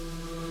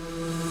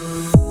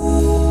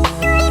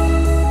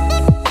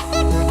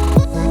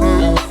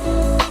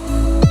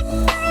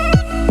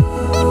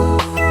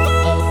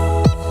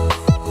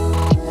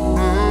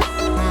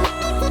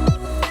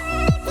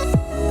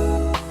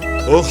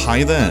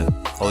hi there.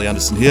 Ollie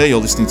Anderson here.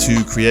 You're listening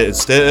to Creative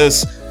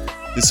Status.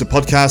 This is a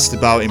podcast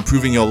about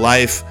improving your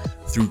life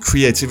through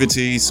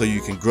creativity so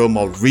you can grow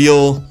more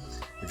real.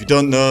 If you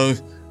don't know,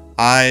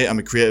 I am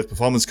a creative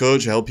performance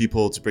coach. I help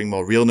people to bring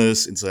more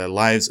realness into their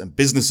lives and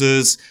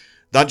businesses.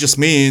 That just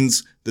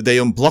means that they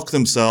unblock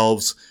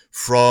themselves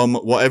from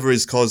whatever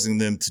is causing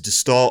them to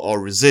distort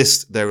or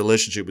resist their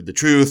relationship with the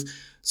truth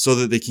so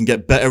that they can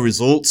get better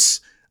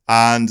results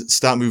and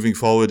start moving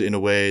forward in a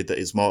way that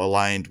is more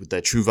aligned with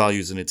their true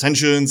values and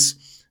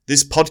intentions.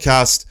 This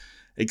podcast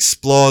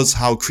explores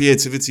how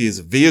creativity is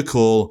a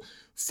vehicle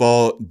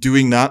for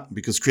doing that,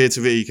 because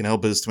creativity can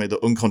help us to make the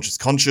unconscious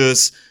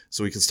conscious,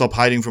 so we can stop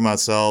hiding from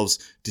ourselves,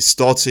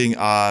 distorting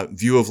our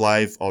view of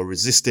life or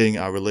resisting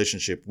our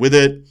relationship with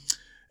it.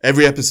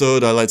 Every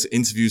episode, I like to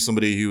interview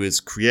somebody who is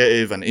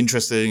creative and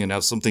interesting and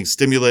have something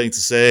stimulating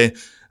to say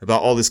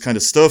about all this kind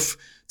of stuff.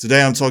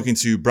 Today, I'm talking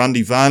to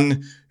Brandi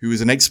Van, who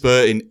is an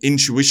expert in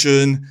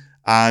intuition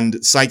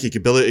and psychic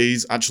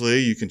abilities.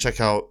 Actually, you can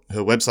check out her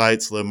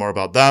website to learn more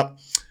about that.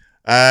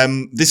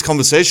 This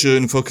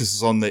conversation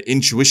focuses on the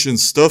intuition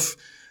stuff.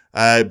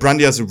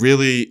 Brandi has a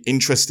really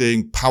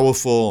interesting,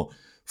 powerful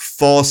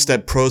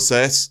 4-step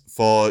process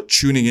for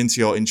tuning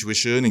into your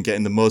intuition and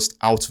getting the most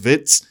out of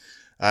it,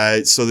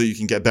 so that you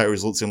can get better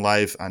results in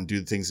life and do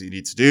the things that you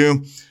need to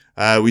do.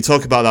 We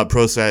talk about that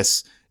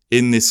process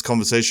in this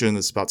conversation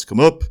that's about to come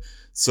up.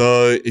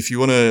 So if you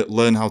want to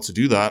learn how to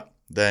do that,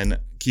 then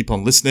keep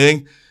on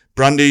listening.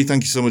 Brandi,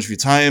 thank you so much for your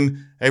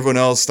time. Everyone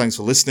else, thanks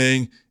for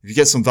listening. If you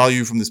get some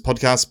value from this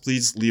podcast,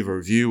 please leave a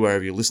review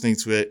wherever you're listening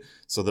to it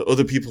so that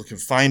other people can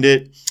find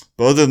it.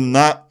 But other than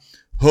that,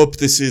 hope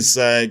this is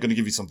going to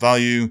give you some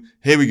value.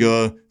 Here we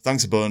go.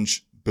 Thanks a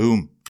bunch.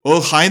 Boom. Oh,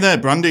 hi there,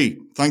 Brandi.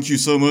 Thank you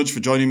so much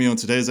for joining me on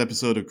today's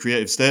episode of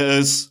Creative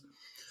Status.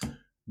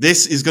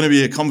 This is going to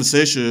be a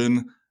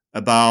conversation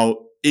about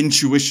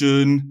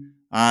intuition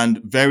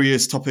and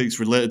various topics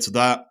related to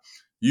that.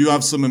 You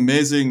have some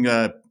amazing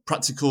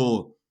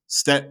practical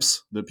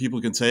steps that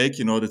people can take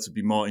in order to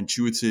be more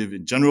intuitive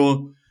in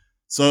general.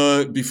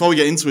 So before we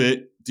get into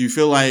it, do you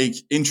feel like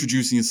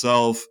introducing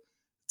yourself,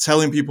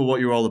 telling people what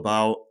you're all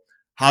about,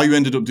 how you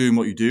ended up doing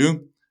what you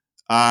do,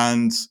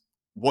 and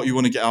what you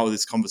want to get out of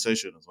this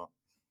conversation as well?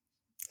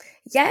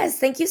 Yes,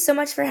 thank you so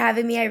much for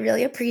having me. I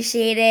really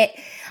appreciate it.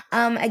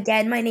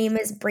 Again, my name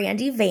is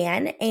Brandi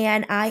Van,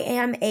 and I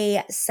am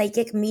a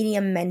psychic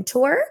medium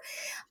mentor.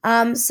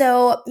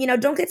 So,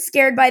 don't get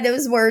scared by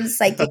those words,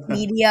 psychic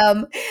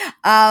medium.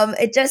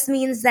 It just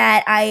means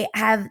that I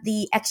have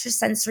the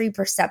extrasensory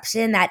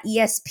perception, that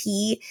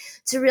ESP,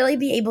 to really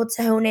be able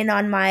to hone in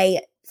on my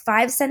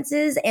 5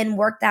 senses and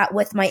work that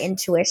with my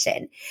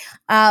intuition.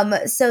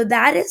 So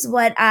that is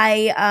what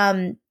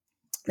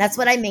that's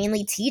what I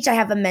mainly teach. I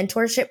have a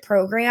mentorship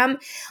program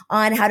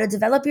on how to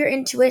develop your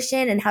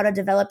intuition and how to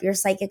develop your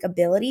psychic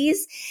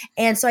abilities.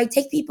 And so I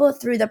take people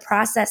through the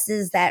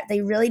processes that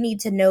they really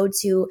need to know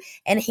to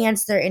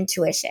enhance their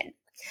intuition.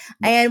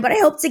 And what I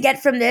hope to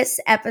get from this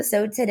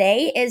episode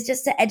today is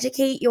just to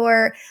educate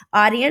your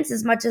audience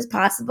as much as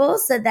possible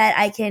so that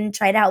I can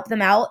try to help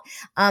them out.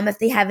 If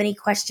they have any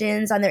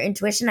questions on their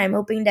intuition, I'm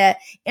hoping to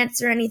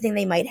answer anything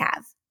they might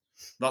have.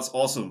 That's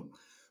awesome.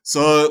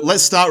 So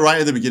let's start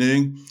right at the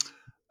beginning.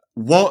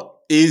 What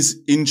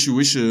is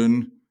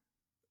intuition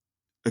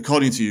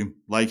according to you?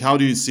 Like, how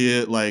do you see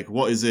it? Like,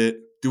 what is it?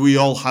 Do we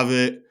all have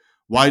it?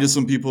 Why do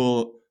some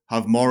people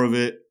have more of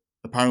it,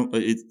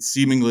 apparently,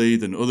 seemingly,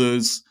 than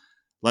others?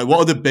 Like, what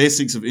are the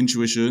basics of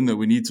intuition that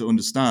we need to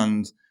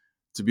understand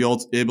to be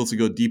able to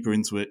go deeper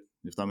into it,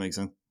 if that makes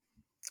sense?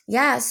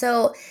 Yeah,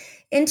 so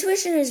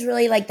intuition is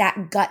really like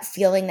that gut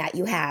feeling that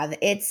you have.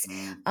 It's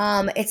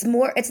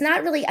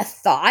not really a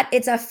thought,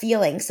 it's a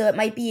feeling. So it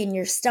might be in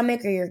your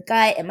stomach or your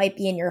gut, it might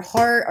be in your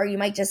heart, or you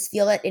might just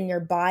feel it in your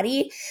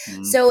body.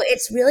 So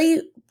it's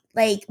really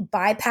like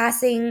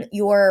bypassing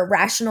your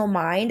rational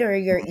mind or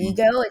your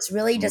ego. It's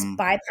really just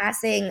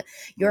bypassing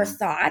your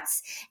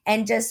thoughts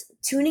and just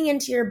tuning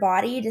into your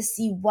body to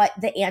see what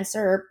the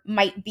answer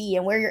might be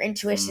and where your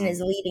intuition is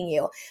leading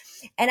you.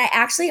 And I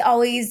actually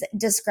always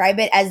describe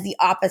it as the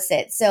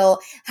opposite. So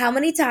how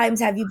many times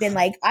have you been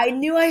like, I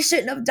knew I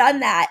shouldn't have done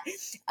that?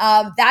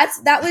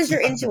 That was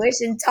your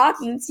intuition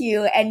talking to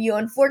you, and you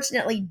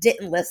unfortunately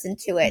didn't listen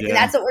to it. Yeah. And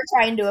that's what we're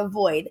trying to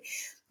avoid,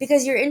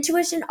 because your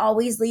intuition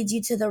always leads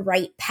you to the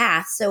right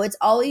path. So it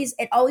always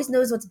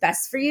knows what's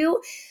best for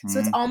you. So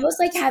it's almost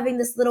like having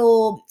this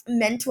little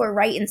mentor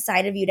right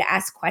inside of you to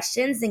ask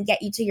questions and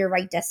get you to your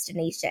right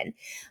destination.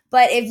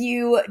 But if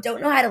you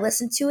don't know how to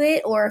listen to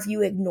it, or if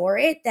you ignore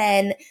it,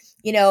 then,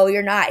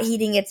 you're not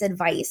heeding its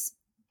advice.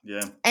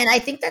 Yeah. And I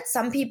think that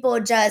some people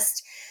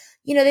just,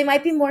 they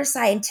might be more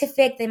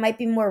scientific, they might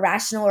be more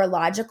rational or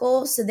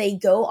logical. So they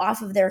go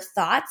off of their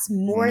thoughts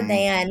more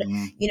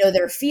than,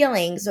 their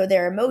feelings or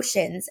their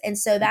emotions. And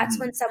so that's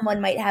when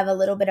someone might have a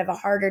little bit of a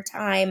harder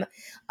time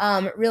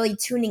really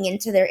tuning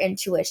into their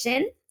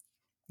intuition.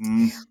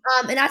 And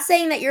not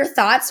saying that your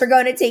thoughts are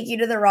going to take you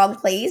to the wrong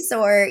place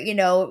or,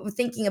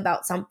 thinking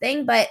about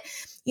something, but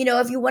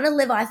if you want to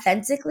live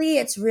authentically,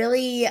 it's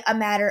really a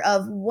matter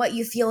of what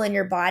you feel in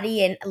your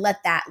body and let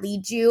that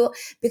lead you,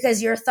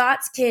 because your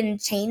thoughts can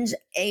change,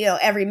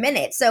 every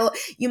minute. So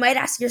you might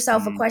ask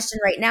yourself a Mm. question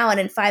right now and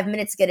in 5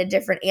 minutes get a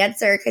different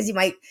answer because you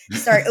might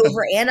start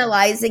over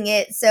analyzing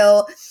it.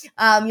 So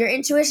your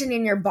intuition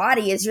in your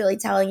body is really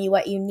telling you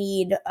what you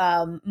need,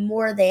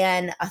 more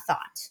than a thought.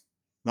 If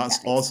That's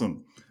that makes sense.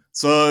 awesome.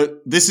 So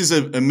this is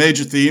a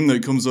major theme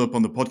that comes up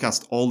on the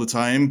podcast all the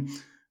time.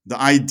 The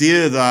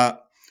idea that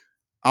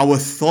our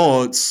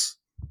thoughts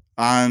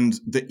and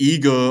the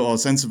ego or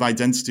sense of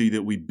identity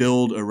that we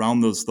build around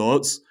those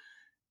thoughts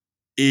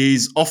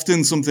is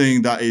often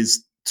something that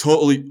is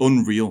totally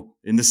unreal,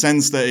 in the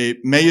sense that it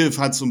may have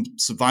had some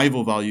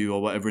survival value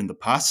or whatever in the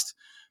past.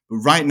 But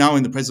right now,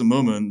 in the present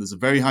moment, there's a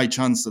very high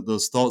chance that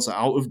those thoughts are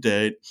out of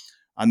date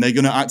and they're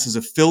going to act as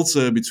a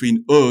filter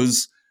between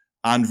us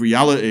and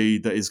reality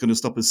that is going to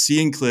stop us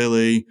seeing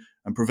clearly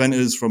and prevent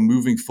us from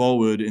moving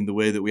forward in the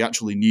way that we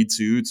actually need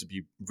to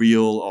be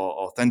real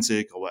or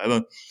authentic or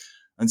whatever.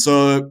 And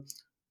so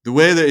the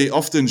way that it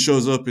often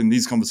shows up in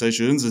these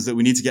conversations is that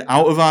we need to get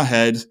out of our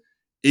head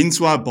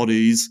into our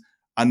bodies,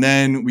 and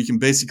then we can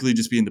basically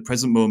just be in the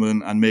present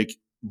moment and make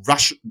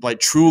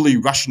truly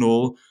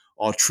rational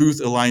or truth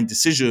aligned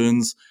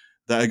decisions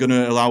that are going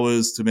to allow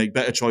us to make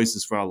better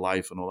choices for our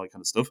life and all that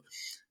kind of stuff.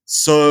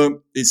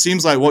 So it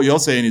seems like what you're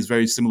saying is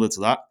very similar to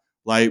that.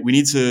 Like, we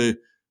need to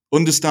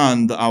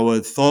understand that our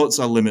thoughts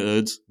are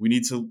limited. We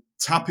need to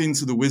tap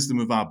into the wisdom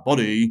of our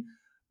body,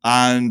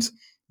 and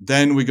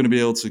then we're going to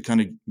be able to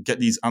kind of get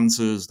these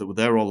answers that were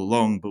there all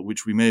along, but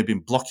which we may have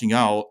been blocking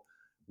out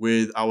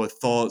with our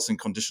thoughts and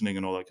conditioning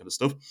and all that kind of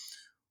stuff.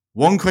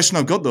 One question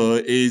I've got though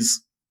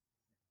is,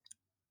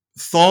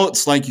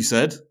 thoughts, like you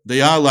said,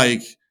 they are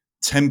like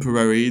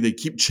temporary. They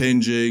keep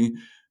changing.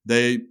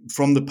 They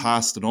from the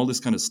past and all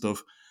this kind of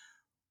stuff.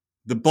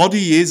 The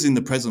body is in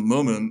the present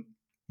moment,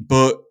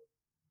 but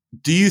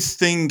do you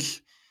think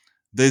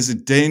there's a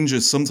danger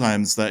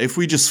sometimes that if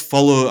we just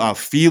follow our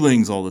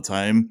feelings all the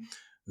time,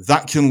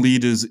 that can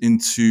lead us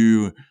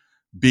into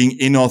being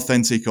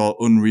inauthentic or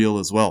unreal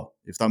as well,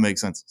 if that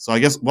makes sense? So I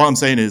guess what I'm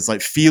saying is,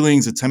 like,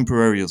 feelings are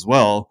temporary as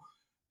well.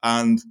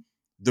 And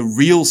the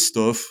real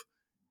stuff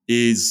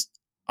is,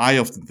 I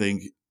often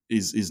think,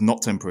 is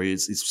not temporary.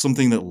 It's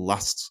something that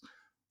lasts.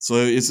 So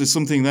is there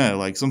something there?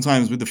 Like,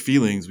 sometimes with the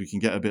feelings, we can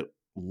get a bit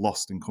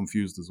lost and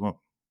confused as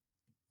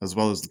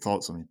well as the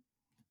thoughts. I mean,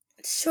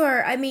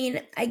 Sure. I mean,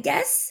 I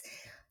guess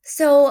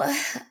so.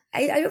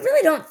 I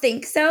really don't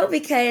think so,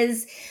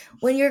 because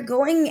when you're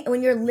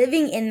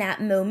living in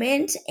that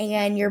moment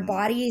and your mm,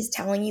 body is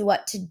telling you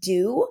what to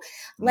do,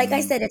 like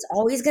I mm, said, it's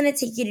always going to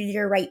take you to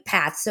your right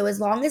path. So as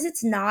long as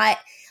it's not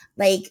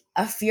like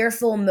a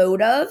fearful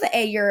motive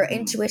and your mm,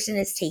 intuition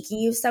is taking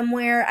you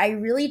somewhere, I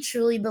really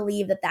truly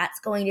believe that that's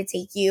going to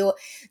take you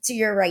to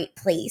your right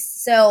place.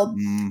 So,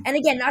 mm, and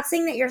again, not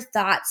saying that your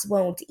thoughts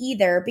won't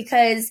either,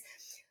 because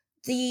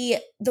the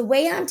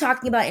way I'm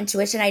talking about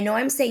intuition, I know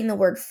I'm saying the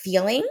word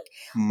feeling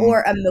mm,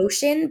 or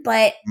emotion,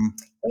 but mm,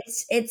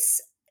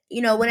 it's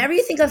whenever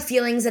you think of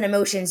feelings and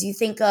emotions, you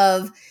think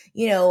of,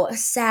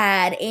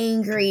 sad,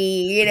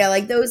 angry,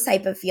 like those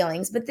type of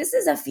feelings. But this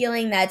is a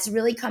feeling that's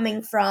really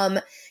coming from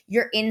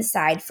your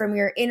inside, from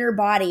your inner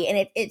body.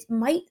 And it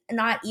might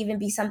not even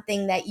be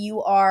something that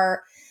you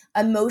are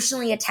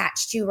emotionally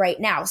attached to right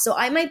now. So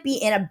I might be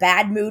in a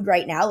bad mood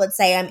right now. Let's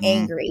say I'm mm,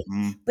 angry,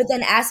 mm, but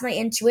then ask my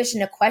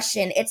intuition a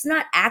question. It's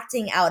not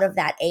acting out of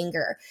that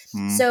anger.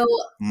 mm, So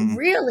mm,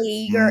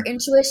 really, your mm.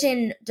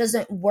 intuition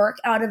doesn't work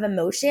out of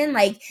emotion.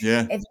 Like,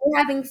 Yeah. if you're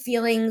having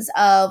feelings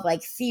of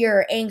like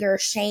fear, anger,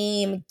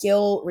 shame,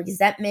 guilt,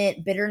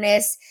 resentment,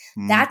 bitterness,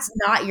 Mm, that's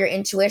not your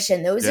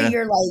intuition. Those are yeah.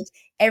 your like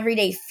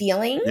everyday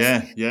feelings.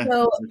 Yeah. Yeah.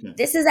 So Okay.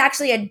 this is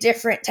actually a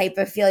different type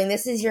of feeling.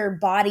 This is your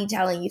body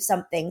telling you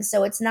something.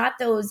 So it's not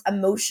those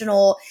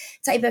emotional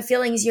type of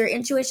feelings. Your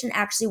intuition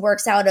actually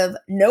works out of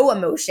no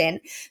emotion.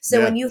 So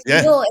Yeah. when you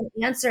Yeah. feel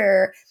an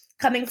answer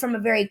coming from a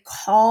very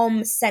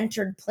calm,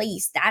 centered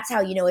place, that's how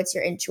you know it's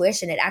your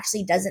intuition. It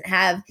actually doesn't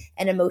have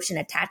an emotion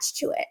attached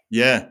to it.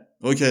 Yeah.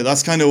 Okay.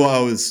 That's kind of what I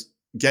was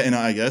getting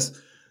at, I guess.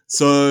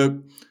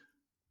 So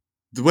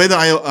the way that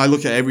I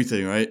look at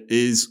everything, right,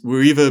 is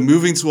we're either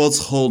moving towards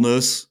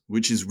wholeness,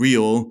 which is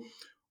real,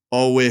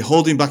 or we're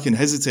holding back and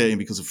hesitating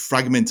because of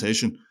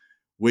fragmentation,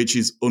 which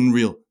is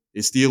unreal.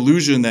 It's the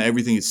illusion that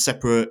everything is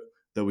separate,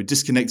 that we're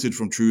disconnected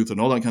from truth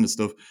and all that kind of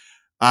stuff.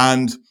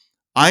 And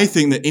I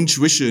think that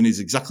intuition is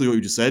exactly what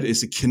you just said.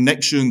 It's a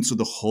connection to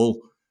the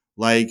whole.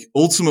 Like,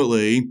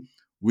 ultimately,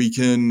 we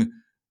can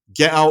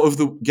get out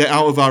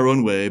of our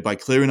own way by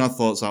clearing our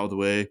thoughts out of the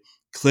way,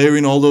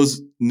 clearing all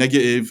those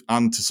negative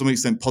and to some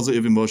extent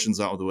positive emotions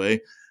out of the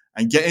way,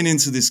 and getting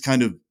into this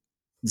kind of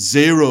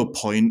zero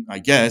point, I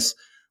guess,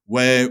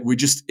 where we're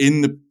just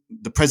in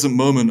the present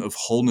moment of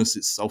wholeness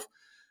itself.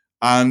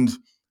 And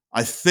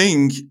I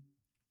think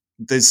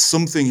there's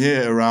something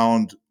here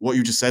around what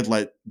you just said,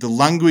 like the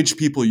language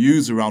people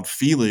use around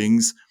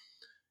feelings,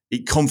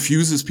 it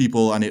confuses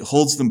people and it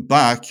holds them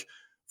back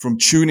from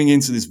tuning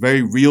into this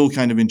very real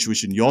kind of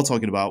intuition you're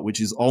talking about,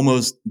 which is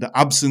almost the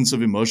absence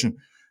of emotion.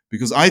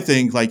 Because I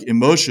think like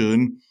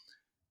emotion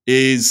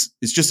is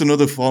it's just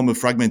another form of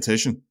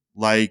fragmentation,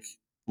 like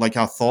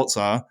our thoughts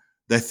are.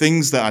 They're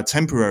things that are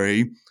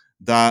temporary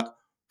that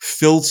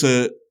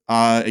filter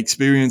our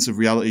experience of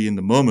reality in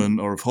the moment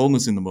or of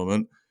wholeness in the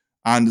moment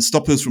and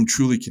stop us from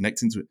truly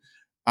connecting to it.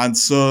 And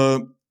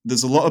so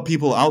there's a lot of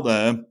people out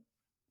there,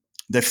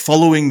 they're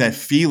following their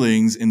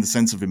feelings in the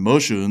sense of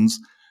emotions,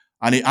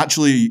 and it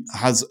actually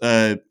has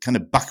a kind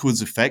of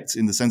backwards effect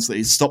in the sense that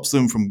it stops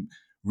them from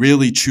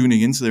really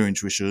tuning into their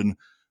intuition,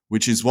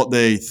 which is what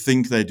they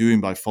think they're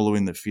doing by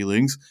following their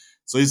feelings.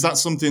 So is that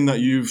something that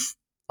you've,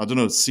 I don't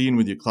know, seen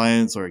with your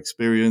clients or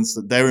experienced,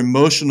 that their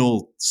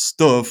emotional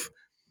stuff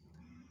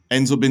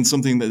ends up being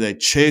something that they're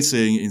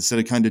chasing instead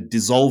of kind of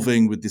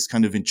dissolving with this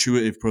kind of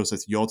intuitive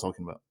process you're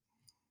talking about?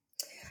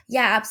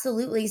 Yeah,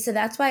 absolutely. So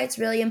that's why it's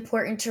really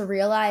important to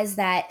realize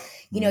that,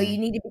 you Mm,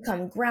 need to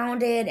become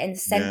grounded and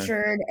yeah,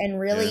 centered and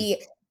yeah.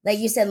 really, like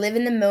you said, live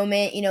in the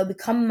moment,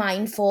 become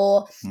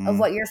mindful of Mm,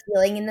 what you're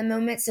feeling in the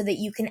moment so that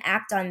you can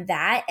act on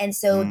that. And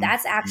so mm,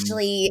 that's mm.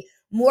 actually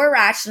more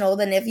rational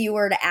than if you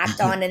were to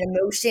act on an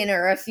emotion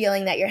or a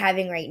feeling that you're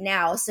having right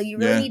now. So you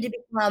really Yeah, need to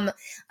become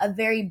a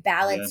very yeah,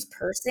 balanced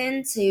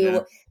person yeah.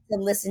 to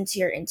listen to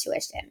your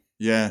intuition.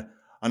 Yeah.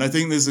 And I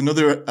think there's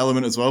another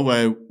element as well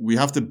where we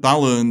have to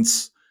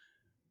balance,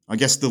 I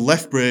guess, the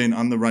left brain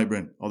and the right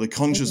brain, or the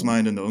conscious Mhm.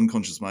 mind and the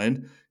unconscious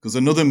mind. Because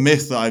another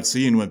myth that I've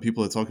seen when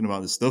people are talking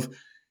about this stuff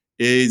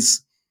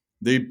is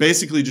they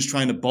basically just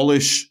try and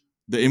abolish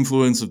the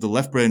influence of the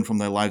left brain from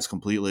their lives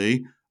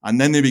completely. And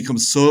then they become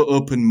so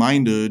open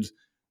minded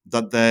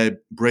that their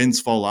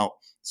brains fall out.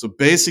 So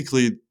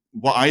basically,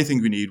 what I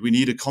think we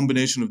need a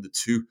combination of the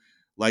two.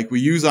 Like we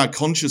use our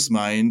conscious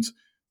mind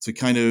to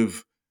kind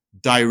of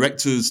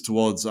direct us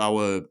towards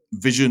our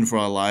vision for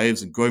our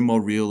lives and growing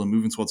more real and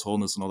moving towards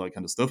wholeness and all that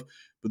kind of stuff.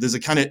 But there's a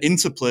kind of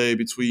interplay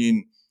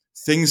between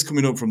things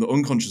coming up from the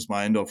unconscious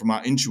mind or from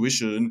our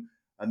intuition,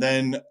 and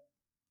then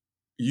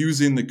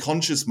using the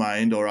conscious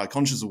mind or our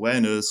conscious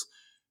awareness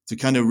to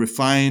kind of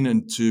refine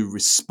and to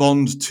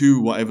respond to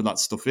whatever that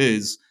stuff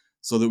is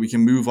so that we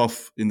can move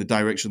off in the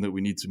direction that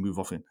we need to move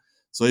off in.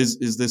 So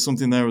is there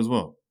something there as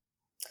well?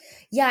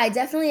 Yeah, I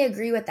definitely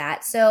agree with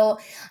that. So,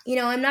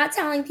 I'm not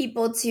telling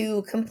people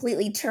to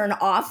completely turn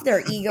off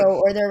their ego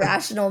or their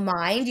rational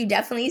mind. You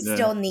definitely Yeah,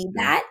 still need yeah,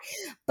 that.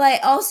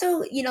 But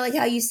also, like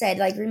how you said,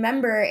 like,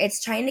 remember,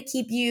 it's trying to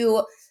keep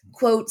you,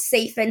 quote,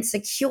 safe and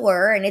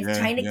secure, and it's yeah,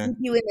 trying to yeah, keep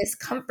you in this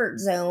comfort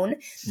zone.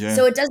 yeah,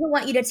 So it doesn't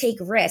want you to take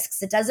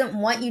risks. It doesn't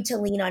want you to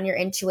lean on your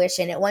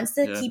intuition. It wants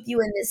to yeah, keep you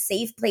in this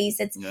safe place.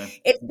 yeah,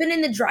 It's been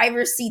in the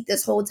driver's seat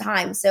this whole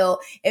time. So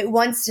it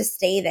wants to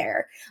stay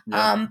there.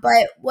 yeah.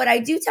 But what I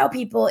do tell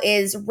people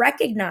is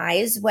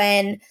recognize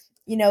when,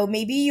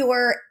 maybe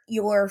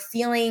your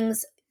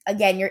feelings,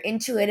 again, your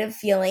intuitive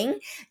feeling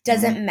Mm,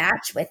 doesn't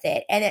match with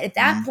it. And at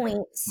that mm,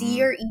 point, see mm.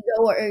 your ego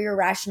or your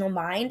rational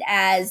mind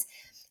as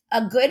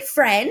a good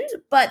friend,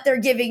 but they're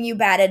giving you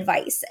bad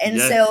advice. And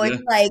Yeah, so yeah.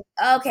 it's like,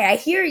 okay, I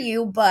hear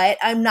you, but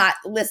I'm not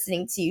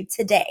listening to you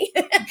today.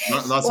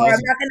 That's Or I'm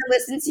awesome. not going to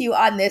listen to you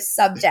on this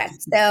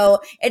subject. So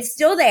it's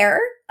still there.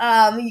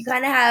 You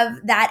kind of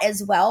have that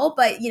as well,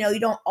 but you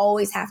don't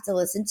always have to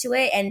listen to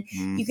it. And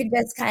you Mm. can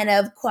just kind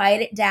of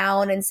quiet it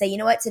down and say, you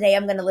know what, today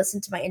I'm going to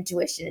listen to my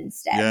intuition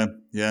instead. Yeah,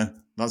 yeah.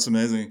 That's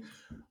amazing.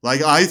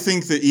 Like I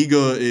think the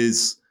ego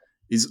is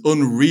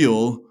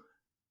unreal,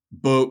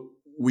 but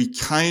we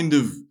kind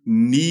of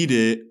need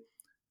it,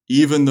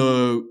 even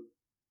though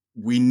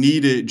we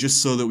need it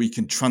just so that we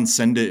can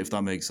transcend it, if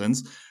that makes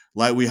sense.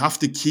 Like we have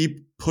to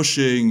keep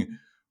pushing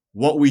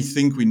what we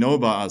think we know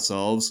about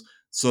ourselves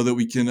so that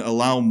we can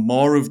allow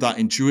more of that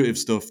intuitive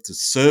stuff to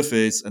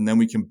surface, and then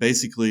we can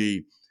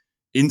basically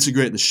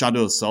integrate the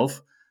shadow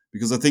self.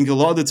 Because I think a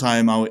lot of the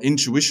time our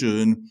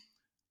intuition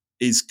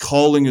is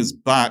calling us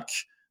back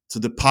to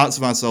the parts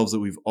of ourselves that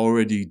we've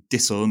already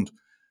disowned.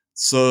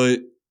 So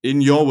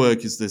in your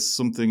work, is there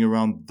something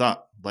around that,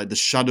 like the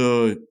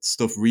shadow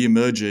stuff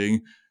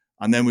re-emerging,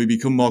 and then we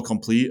become more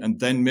complete, and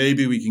then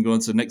maybe we can go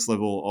into the next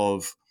level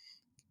of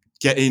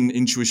getting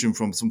intuition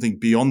from something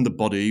beyond the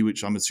body,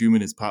 which I'm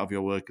assuming is part of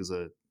your work as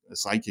a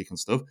psychic and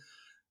stuff.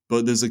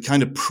 But there's a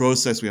kind of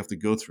process we have to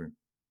go through.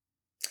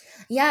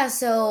 Yeah,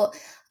 so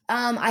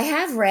I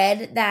have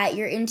read that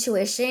your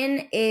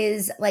intuition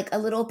is like a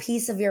little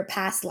piece of your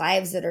past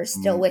lives that are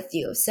still Mm, with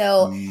you.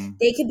 So mm,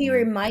 they could be mm,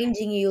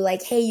 reminding you,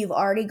 like, hey, you've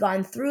already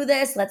gone through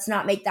this. Let's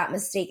not make that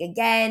mistake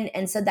again.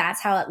 And so that's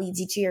how it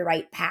leads you to your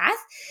right path.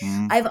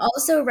 mm, I've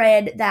also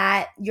read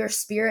that your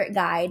spirit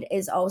guide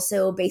is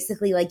also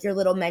basically like your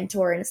little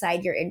mentor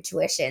inside your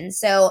intuition.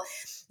 So,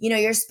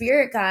 your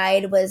spirit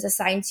guide was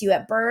assigned to you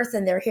at birth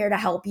and they're here to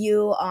help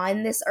you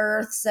on this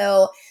earth.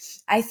 So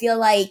I feel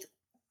like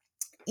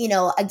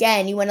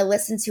again, you want to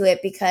listen to it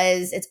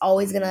because it's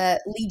always going mm, to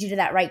lead you to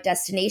that right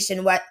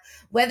destination.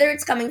 Whether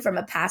it's coming from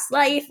a past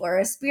life or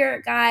a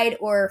spirit guide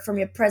or from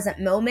your present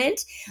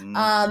moment,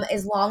 mm.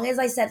 as long as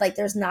I said like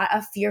there's not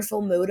a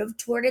fearful motive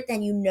toward it,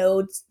 then you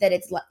know that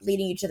it's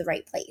leading you to the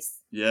right place.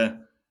 Yeah.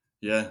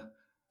 Yeah.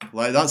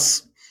 Like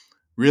that's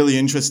really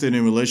interesting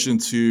in relation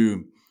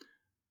to,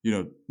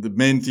 the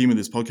main theme of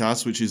this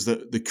podcast, which is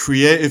that the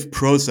creative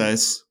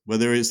process,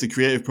 whether it's the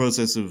creative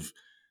process of,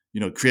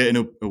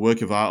 creating a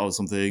work of art or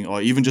something,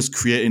 or even just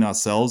creating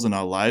ourselves and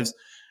our lives,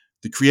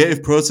 the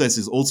creative process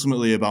is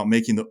ultimately about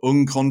making the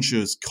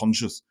unconscious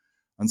conscious.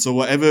 And so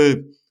whatever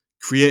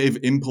creative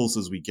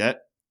impulses we get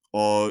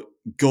or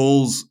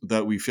goals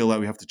that we feel like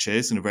we have to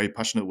chase in a very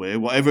passionate way,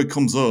 whatever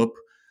comes up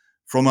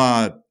from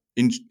our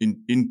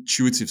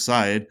intuitive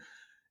side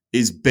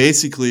is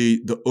basically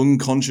the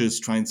unconscious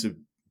trying to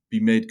be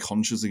made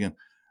conscious again.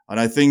 And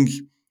I think,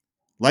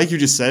 like you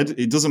just said,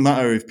 it doesn't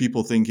matter if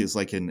people think it's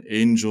like an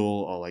angel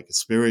or like a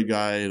spirit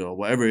guide or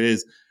whatever it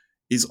is.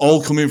 It's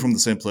all coming from the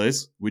same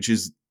place, which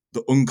is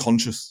the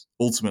unconscious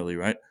ultimately,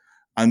 right?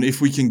 And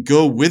if we can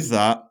go with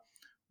that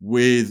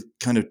with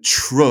kind of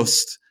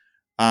trust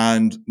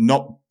and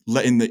not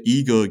letting the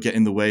ego get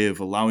in the way of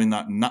allowing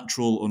that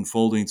natural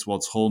unfolding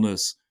towards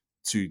wholeness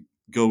to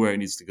go where it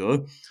needs to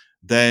go,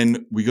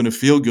 then we're going to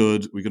feel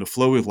good. We're going to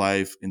flow with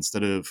life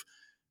instead of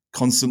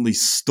constantly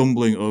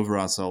stumbling over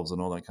ourselves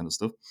and all that kind of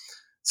stuff.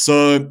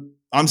 So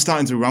I'm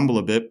starting to ramble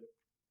a bit.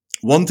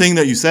 One thing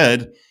that you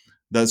said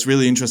that's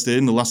really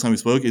interesting the last time we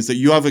spoke is that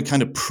you have a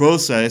kind of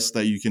process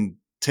that you can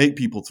take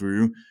people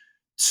through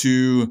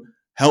to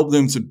help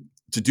them to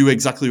do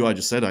exactly what I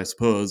just said, I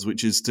suppose,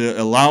 which is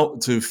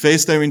to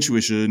face their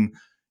intuition,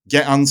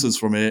 get answers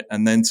from it,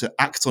 and then to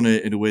act on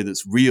it in a way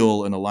that's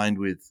real and aligned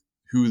with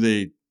who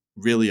they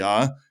really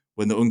are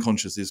when the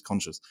unconscious is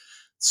conscious.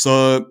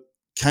 So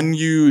can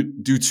you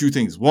do two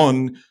things?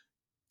 One,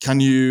 can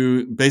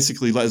you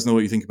basically let us know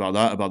what you think about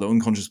that, about the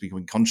unconscious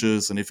becoming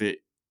conscious, and if it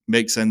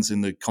makes sense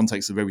in the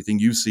context of everything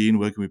you've seen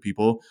working with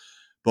people?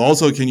 But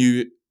also, can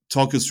you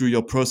talk us through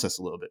your process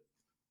a little bit?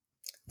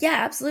 Yeah,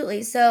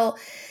 absolutely. So,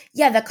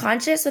 yeah, the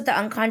conscious with the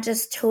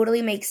unconscious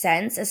totally makes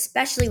sense,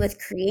 especially with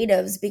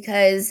creatives,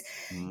 because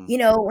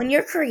Mm, when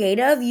you're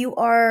creative, you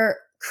are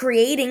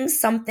creating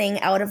something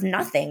out of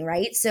nothing,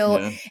 right? So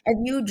yeah. if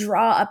you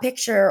draw a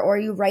picture or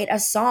you write a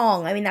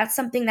song, I mean, that's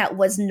something that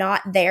was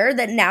not there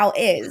that now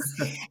is.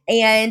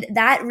 And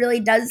that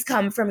really does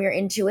come from your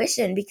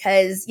intuition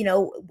because,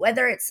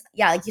 whether it's,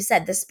 yeah, like you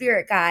said, the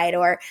spirit guide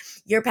or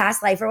your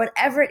past life or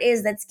whatever it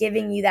is that's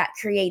giving you that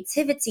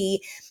creativity,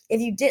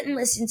 if you didn't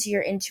listen to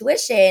your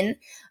intuition,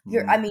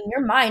 I Mm, mean,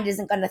 your mind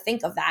isn't going to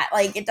think of that.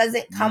 Like, it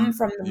doesn't come mm,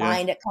 from the yeah.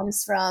 mind, it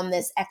comes from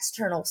this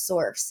external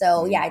source.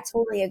 So, yeah, Mm, I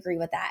totally agree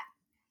with that.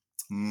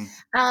 mm,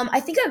 I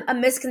think a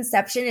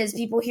misconception is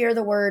people hear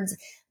the words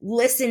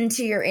listen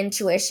to your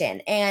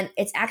intuition, and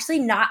it's actually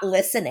not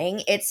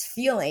listening, it's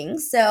feeling.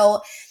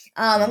 So,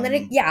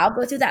 mm, I'll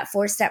go through that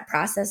 4-step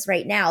process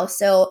right now.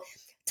 So,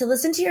 to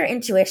listen to your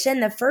intuition,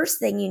 the first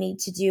thing you need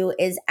to do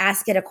is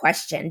ask it a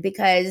question,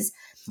 because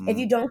if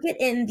you mm, don't get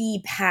in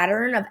the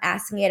pattern of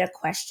asking it a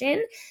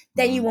question,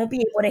 then you mm, won't be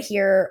able to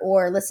hear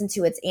or listen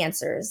to its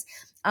answers.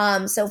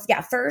 So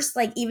yeah, first,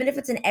 like even if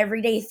it's an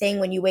everyday thing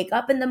when you wake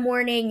up in the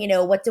morning,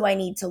 what do I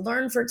need to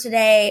learn for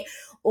today?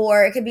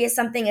 Or it could be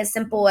something as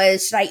simple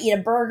as should I eat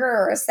a burger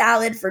or a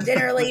salad for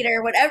dinner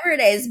later? Whatever it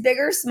is, big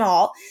or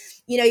small,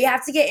 you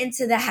have to get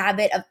into the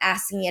habit of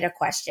asking it a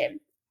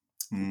question.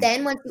 mm,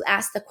 Then, once you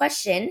ask the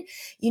question,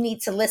 you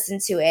need to listen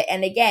to it.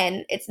 And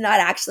again, it's not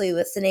actually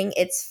listening,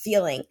 it's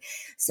feeling.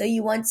 So,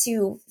 you want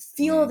to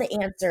feel mm,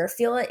 the answer,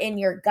 feel it in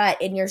your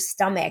gut, in your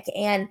stomach.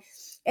 And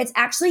it's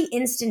actually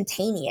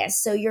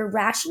instantaneous. So, your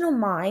rational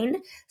mind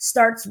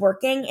starts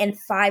working in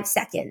 5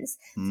 seconds.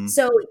 mm,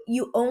 So,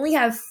 you only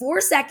have 4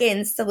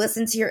 seconds to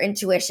listen to your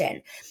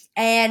intuition.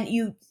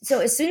 So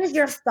as soon as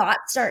your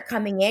thoughts start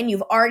coming in,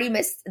 you've already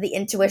missed the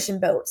intuition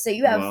boat. So,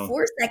 you have wow.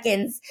 4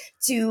 seconds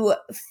to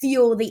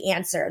feel the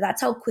answer.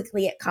 That's how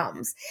quickly it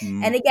comes.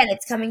 And Mm, again,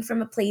 it's coming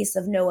from a place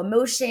of no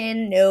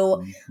emotion,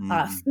 no mm,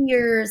 mm,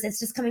 fears. It's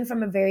just coming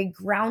from a very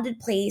grounded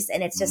place.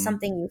 And it's just mm,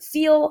 something you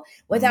feel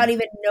without mm,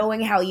 even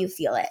knowing how you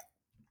feel it.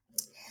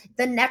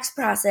 The next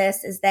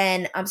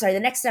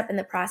step in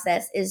the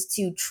process is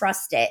to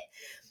trust it,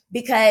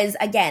 because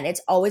again,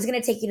 it's always going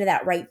to take you to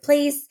that right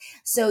place.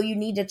 So you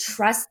need to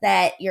trust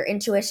that your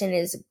intuition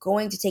is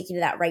going to take you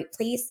to that right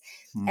place.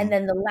 And mm,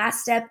 then the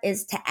last step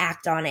is to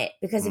act on it,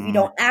 because if you mm.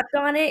 don't act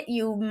on it,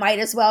 you might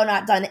as well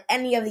not done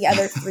any of the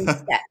other 3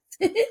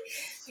 steps.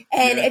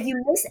 And Yeah. if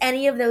you miss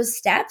any of those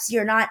steps,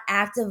 you're not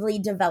actively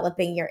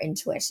developing your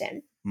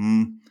intuition.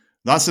 Mm.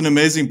 That's an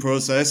amazing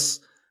process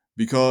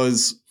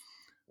because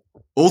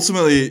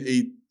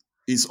ultimately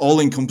it's all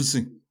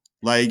encompassing.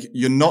 Like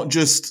you're not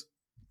just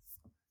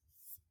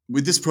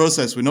with this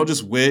process, we're not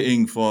just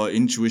waiting for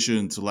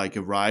intuition to like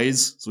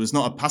arise. So it's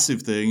not a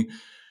passive thing.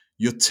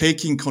 You're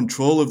taking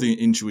control of the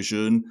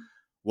intuition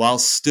while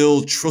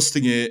still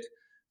trusting it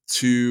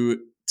to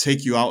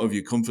take you out of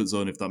your comfort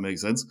zone, if that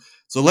makes sense.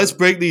 So let's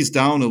break these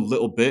down a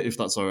little bit, if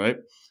that's all right.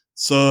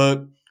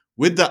 So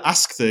with the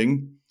ask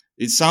thing,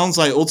 it sounds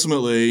like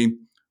ultimately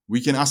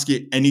we can ask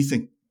it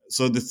anything.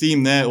 So the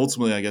theme there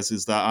ultimately, I guess,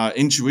 is that our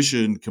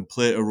intuition can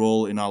play a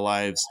role in our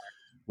lives,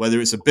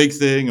 whether it's a big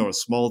thing or a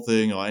small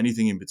thing or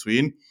anything in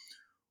between.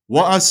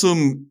 What are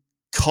some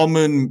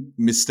common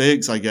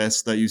mistakes, I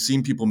guess, that you've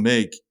seen people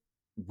make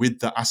with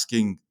the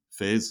asking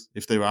phase,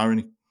 if there are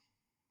any?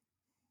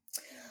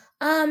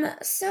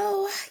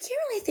 So I can't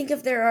really think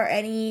if there are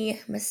any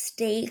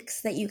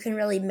mistakes that you can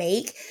really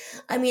make.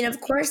 I mean,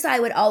 of course, I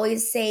would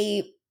always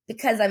say,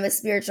 because I'm a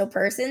spiritual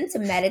person, to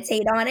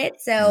meditate on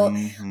it. So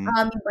Mm-hmm.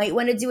 you might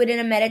want to do it in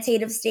a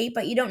meditative state,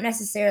 but you don't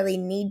necessarily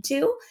need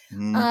to.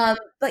 Mm-hmm.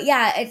 But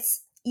yeah,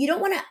 it's you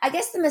don't want to. I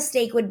guess the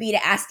mistake would be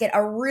to ask it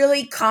a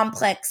really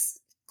complex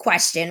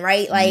question,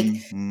 right? Like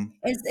Mm-hmm.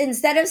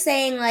 instead of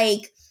saying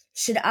like,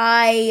 should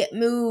I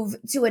move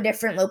to a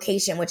different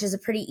location, which is a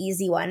pretty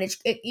easy one.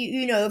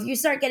 You know, if you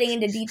start getting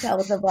into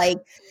details of like,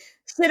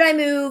 should I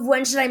move?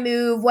 When should I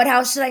move? What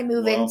house should I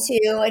move Wow.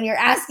 into? And you're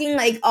asking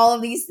like all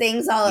of these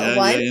things all at Yeah, yeah,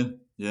 once,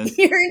 yeah, yeah,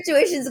 your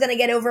intuition is going to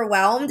get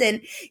overwhelmed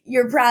and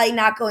you're probably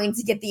not going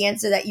to get the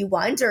answer that you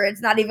want, or it's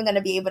not even going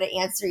to be able to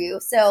answer you.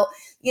 So,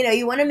 you know,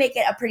 you want to make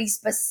it a pretty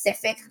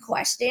specific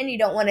question. You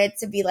don't want it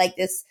to be like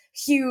this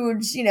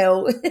huge,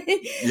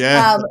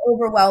 yeah,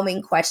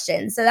 overwhelming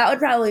question. So that would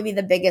probably be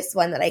the biggest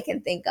one that I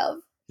can think of.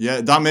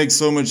 yeah. That makes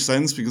so much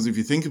sense because if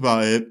you think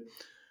about it,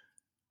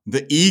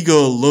 the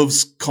ego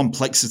loves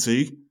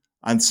complexity.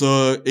 And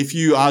so if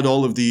you add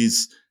all of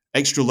these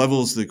extra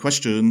levels to the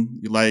question,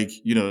 like,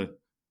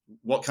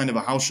 what kind of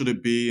a house should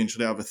it be? And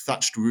should it have a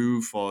thatched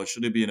roof or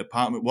should it be an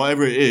apartment?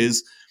 Whatever it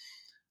is,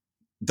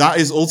 that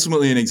is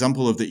ultimately an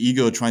example of the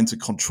ego trying to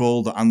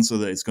control the answer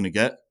that it's going to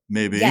get,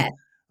 maybe. Yes.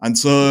 And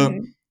so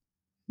Mhm.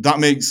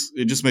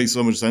 it just makes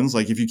so much sense.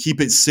 Like if you keep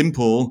it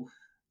simple,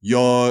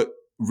 you're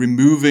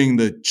removing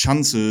the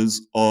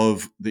chances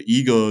of the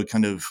ego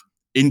kind of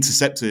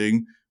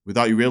intercepting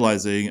without you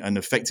realizing and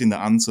affecting the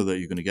answer that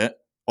you're going to get,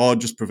 or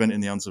just preventing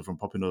the answer from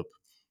popping up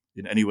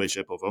in any way,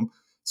 shape, or form.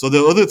 So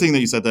the other thing that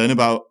you said then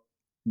about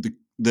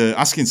the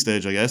asking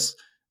stage, I guess,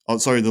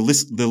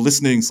 the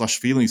listening /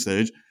 feeling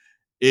stage,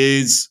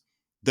 is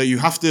that you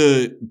have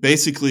to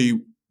basically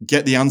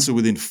get the answer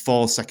within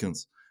 4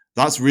 seconds.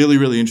 That's really,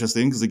 really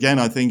interesting because, again,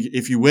 I think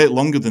if you wait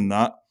longer than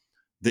that,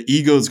 the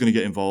ego is going to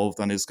get involved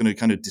and it's going to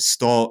kind of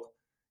distort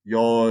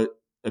your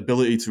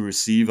ability to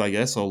receive, I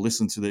guess, or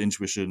listen to the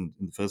intuition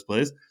in the first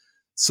place.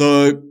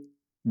 So,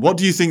 what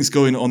do you think is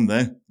going on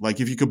there? Like,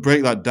 if you could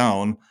break that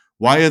down,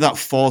 why are that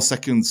 4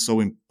 seconds so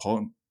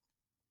important?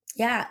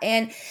 Yeah,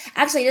 and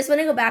actually, I just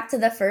want to go back to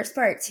the first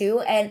part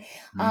too. And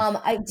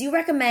Mm. I do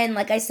recommend,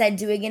 like I said,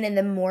 doing it in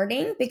the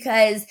morning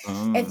because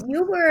if Ah,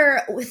 you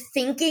were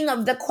thinking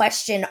of the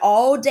question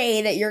all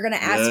day that you're going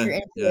to ask yeah, your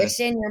yeah.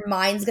 intuition, your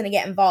mind's going to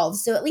get involved.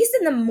 So at least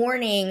in the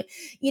morning,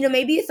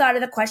 maybe you thought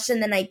of the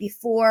question the night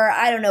before.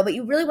 I don't know, but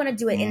you really want to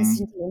do it Mm,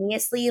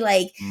 instantaneously.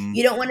 Like mm,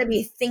 you don't want to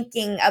be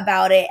thinking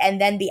about it and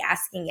then be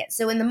asking it.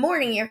 So in the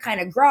morning, you're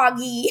kind of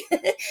groggy.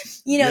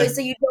 yeah.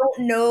 So you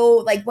don't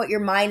know like what your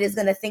mind is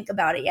going to think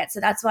about it yet. So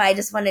that's why I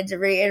just wanted to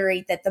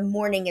reiterate that the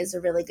morning is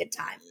a really good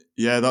time.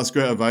 Yeah, that's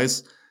great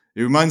advice.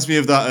 It reminds me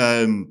of that,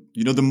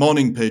 the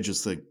morning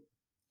pages thing.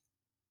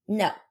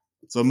 No.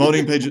 So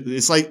morning pages,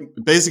 it's like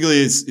basically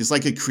it's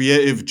like a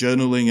creative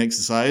journaling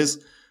exercise.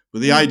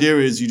 But the Mhm. idea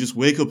is you just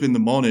wake up in the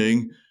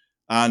morning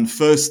and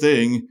first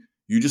thing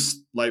you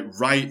just like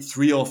write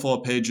 3 or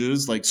 4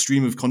 pages, like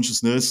stream of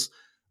consciousness,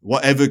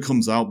 whatever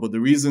comes out. But the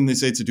reason they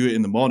say to do it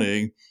in the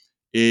morning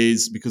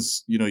is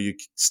because you're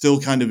still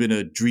kind of in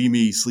a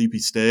dreamy, sleepy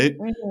state,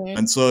 Mhm.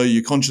 and so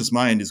your conscious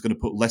mind is going to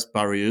put less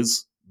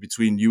barriers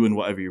between you and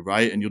whatever you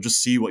write, and you'll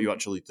just see what you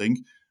actually think.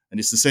 And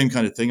it's the same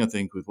kind of thing, I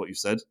think, with what you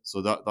said. So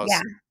Yeah.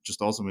 that's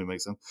just awesome. It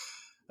makes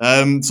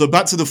sense. So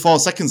back to the 4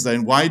 seconds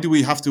then. Why do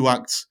we have to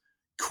act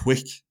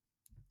quick?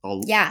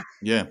 Or, Yeah.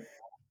 yeah.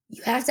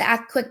 You have to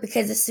act quick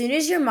because as soon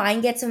as your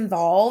mind gets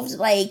involved,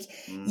 like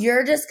Mm,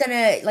 you're just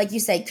gonna, like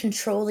you said,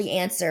 control the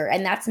answer.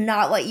 And that's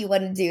not what you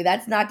want to do.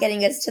 That's not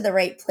getting us to the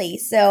right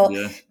place. So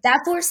yeah.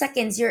 that 4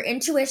 seconds, your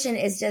intuition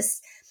is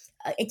just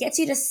it gets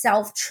you to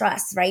self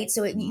trust, right?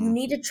 So you Mm,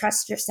 need to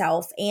trust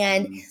yourself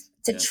and mm,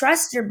 to yeah.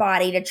 trust your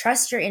body, to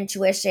trust your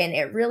intuition.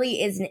 It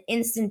really is an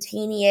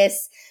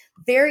instantaneous,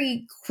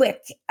 very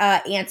quick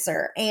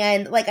answer.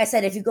 And like I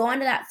said, if you go on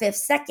to that 5th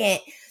second,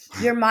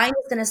 your mind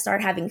is going to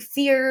start having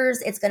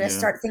fears. It's going to Yeah.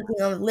 start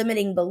thinking of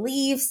limiting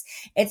beliefs.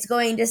 It's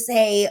going to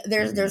say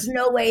there's Mm,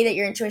 no way that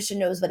your intuition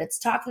knows what it's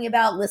talking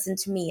about. Listen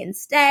to me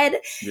instead.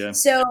 yeah.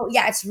 So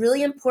yeah, it's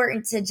really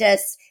important to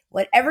just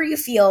whatever you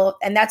feel,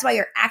 and that's why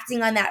you're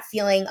acting on that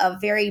feeling of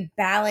very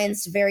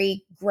balanced,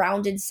 very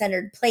grounded,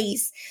 centered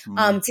place,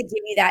 Mm, to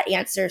give you that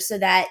answer, so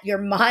that your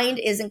mind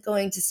isn't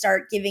going to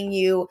start giving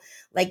you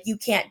like you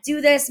can't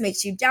do this,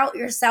 makes you doubt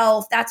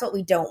yourself. That's what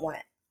we don't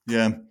want.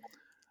 yeah.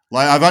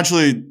 Like I've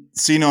actually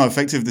seen how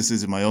effective this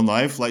is in my own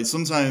life. Like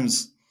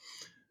sometimes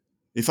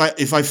if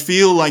I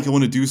feel like I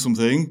want to do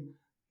something,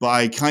 but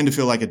I kind of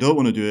feel like I don't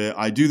want to do it,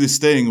 I do this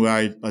thing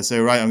where I say,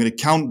 right, I'm going to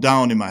count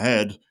down in my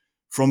head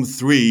from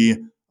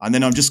 3, and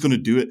then I'm just going to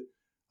do it.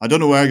 I don't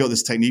know where I got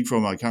this technique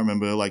from. I can't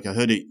remember. Like I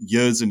heard it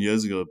years and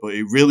years ago, but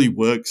it really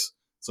works.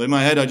 So in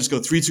my head, I just go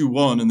 3, 2,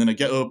 1, and then I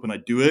get up and I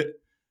do it,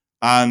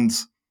 and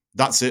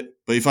that's it.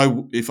 But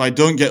if I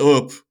don't get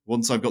up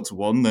once I've got to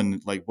 1,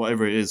 then like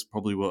whatever it is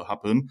probably won't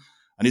happen.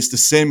 And it's the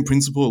same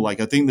principle. Like,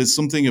 I think there's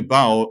something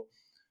about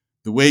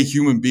the way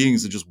human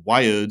beings are just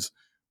wired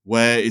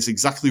where it's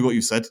exactly what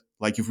you said.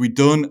 Like, if we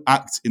don't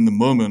act in the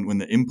moment when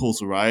the impulse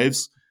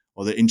arrives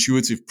or the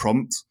intuitive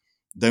prompt,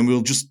 then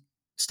we'll just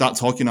start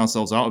talking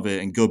ourselves out of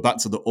it and go back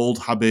to the old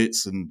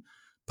habits and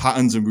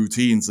patterns and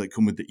routines that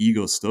come with the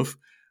ego stuff.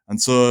 And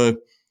so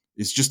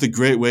it's just a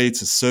great way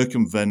to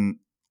circumvent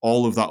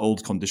all of that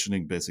old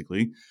conditioning,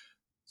 basically.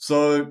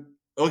 So,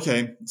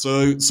 okay.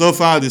 So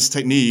far, this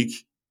technique,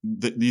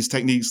 these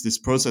techniques, this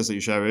process that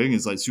you're sharing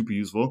is like super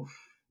useful.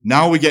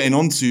 Now we're getting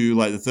on to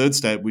like the third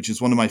step, which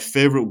is one of my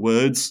favorite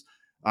words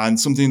and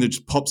something that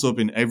just pops up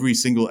in every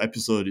single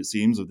episode, it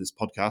seems, of this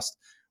podcast,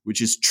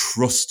 which is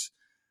trust.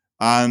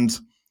 And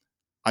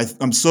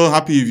I'm so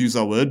happy you've used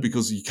that word,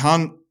 because you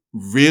can't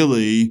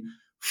really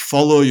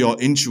follow your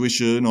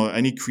intuition or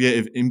any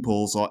creative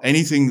impulse or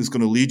anything that's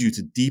going to lead you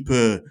to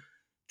deeper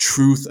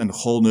truth and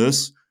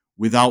wholeness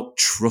without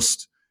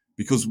trust.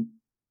 Because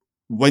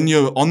when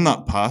you're on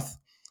that path,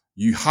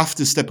 you have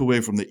to step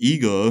away from the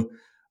ego,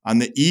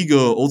 and the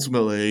ego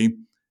ultimately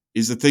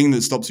is the thing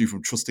that stops you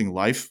from trusting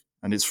life.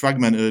 And it's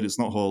fragmented, it's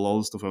not whole, all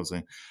the stuff I was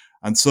saying.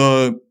 And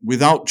so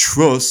without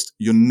trust,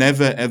 you're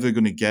never ever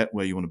going to get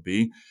where you want to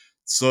be.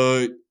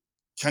 So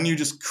can you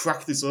just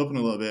crack this open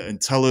a little bit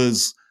and tell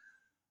us,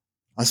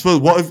 I suppose,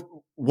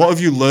 what have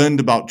you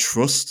learned about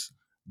trust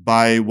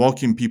by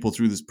walking people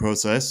through this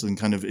process and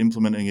kind of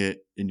implementing it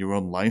in your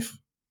own life?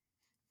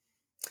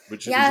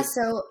 Yeah.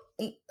 So,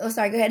 oh,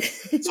 sorry. Go ahead.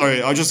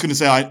 Sorry, I was just going to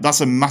say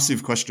that's a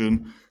massive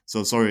question.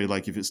 So sorry,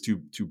 like if it's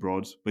too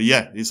broad. But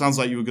yeah, it sounds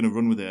like you were going to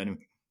run with it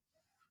anyway.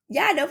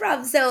 Yeah, no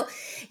problem. So,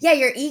 yeah,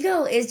 your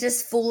ego is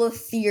just full of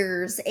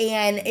fears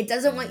and it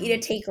doesn't want you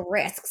to take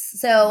risks.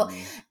 So,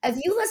 if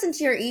you listen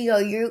to your ego,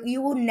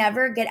 you will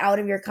never get out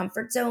of your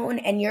comfort zone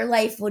and your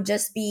life will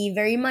just be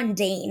very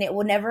mundane. It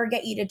will never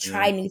get you to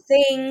try new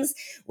things,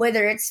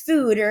 whether it's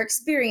food or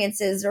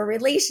experiences or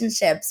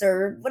relationships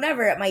or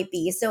whatever it might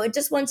be. So, it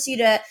just wants you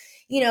to,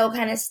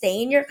 kind of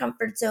stay in your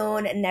comfort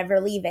zone and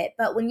never leave it.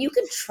 But when you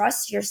can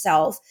trust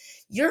yourself,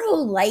 your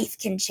whole life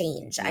can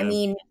change. I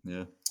mean,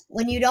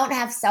 when you don't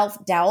have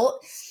self-doubt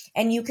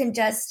and you can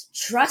just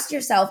trust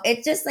yourself,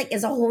 it just like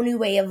is a whole new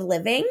way of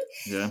living.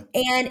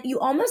 And you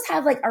almost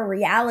have like a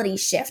reality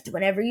shift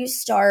whenever you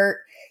start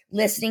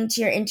listening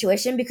to your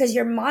intuition, because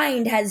your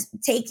mind has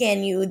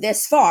taken you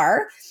this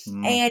far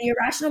and your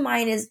rational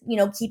mind is,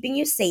 keeping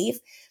you safe.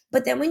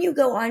 But then when you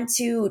go on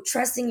to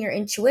trusting your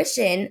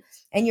intuition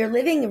and you're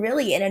living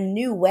really in a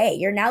new way,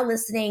 you're now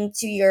listening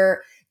to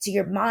your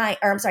mind,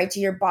 or I'm sorry, to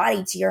your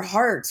body, to your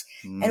heart,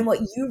 and what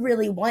you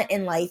really want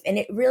in life. And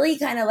it really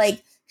kind of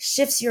like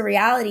shifts your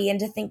reality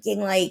into thinking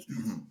like,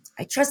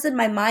 I trusted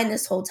my mind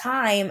this whole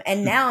time,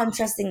 and now I'm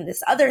trusting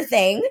this other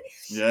thing.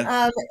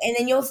 And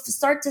then you'll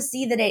start to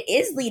see that it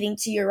is leading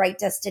to your right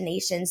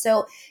destination.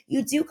 So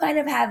you do kind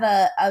of have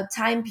a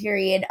time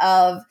period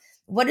of,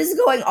 what is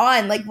going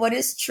on? Like, what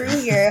is true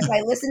here? If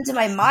I listened to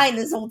my mind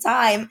this whole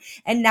time,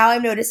 and now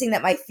I'm noticing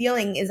that my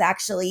feeling is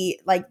actually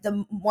like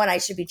the one I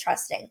should be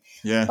trusting.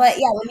 But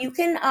yeah, when you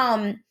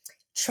can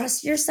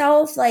trust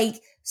yourself, like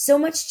so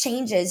much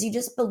changes. You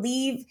just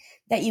believe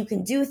that you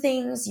can do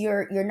things.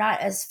 You're not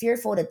as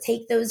fearful to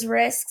take those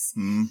risks.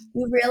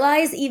 You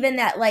realize even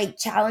that like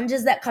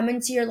challenges that come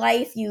into your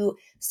life, you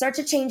start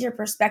to change your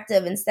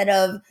perspective. Instead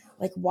of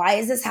like, why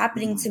is this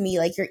happening to me?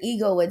 Like your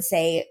ego would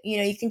say,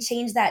 you can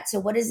change that to,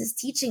 what is this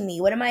teaching me?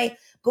 What am I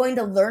going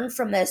to learn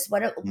from this?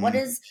 What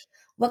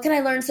can I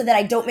learn so that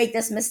I don't make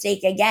this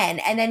mistake again?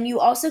 And then you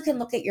also can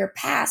look at your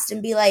past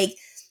and be like,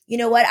 you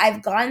know what?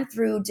 I've gone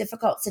through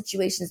difficult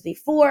situations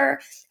before.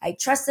 I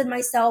trusted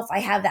myself. I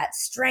have that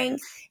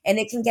strength, and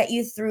it can get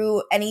you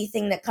through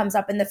anything that comes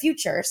up in the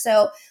future.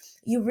 So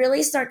you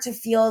really start to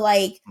feel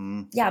like,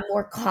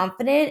 more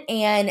confident,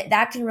 and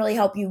that can really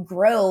help you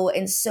grow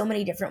in so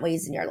many different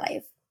ways in your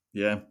life.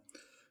 Yeah.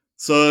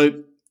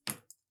 So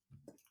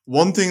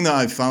one thing that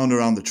I've found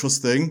around the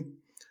trust thing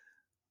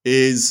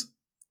is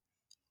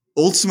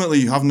ultimately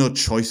you have no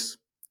choice.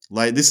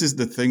 Like, this is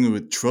the thing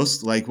with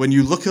trust. Like, when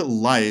you look at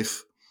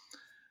life,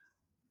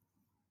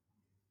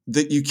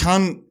 that you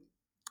can't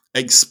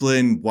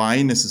explain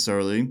why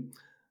necessarily,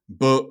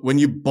 but when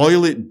you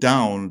boil it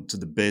down to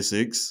the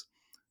basics,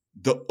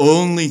 the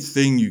only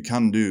thing you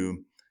can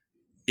do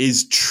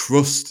is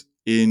trust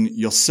in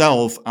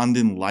yourself and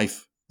in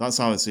life. That's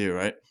how I see it,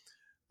 right?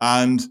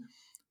 And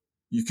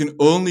you can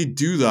only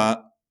do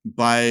that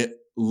by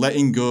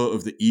letting go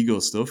of the ego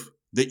stuff.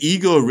 The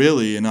ego,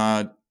 really, and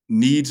our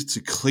need to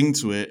cling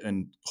to it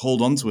and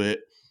hold on to it,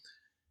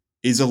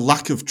 is a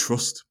lack of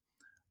trust.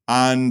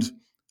 And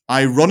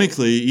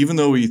ironically, even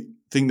though we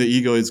think the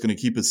ego is going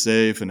to keep us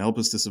safe and help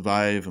us to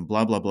survive and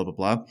blah, blah, blah, blah,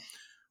 blah,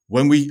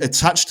 when we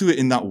attach to it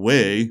in that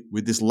way,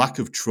 with this lack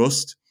of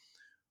trust,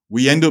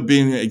 we end up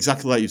being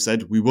exactly like you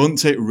said. We won't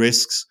take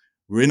risks.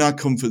 We're in our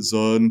comfort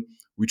zone.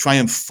 We try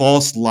and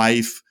force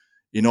life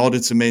in order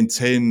to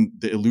maintain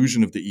the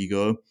illusion of the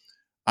ego.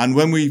 And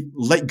when we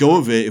let go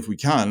of it, if we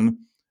can,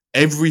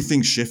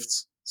 everything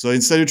shifts. So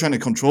instead of trying to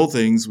control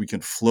things, we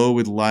can flow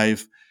with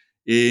life.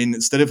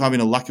 Instead of having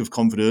a lack of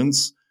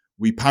confidence,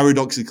 we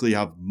paradoxically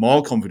have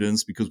more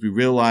confidence because we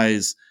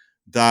realize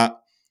that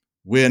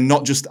we're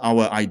not just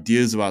our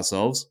ideas of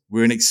ourselves,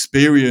 we're an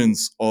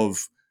experience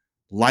of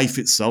life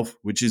itself,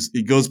 which is,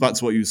 it goes back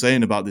to what you were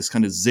saying about this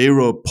kind of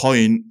 0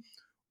 point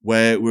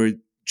where we're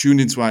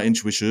tuned into our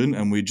intuition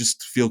and we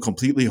just feel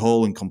completely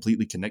whole and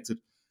completely connected.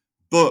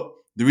 But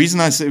the reason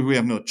I say we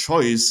have no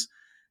choice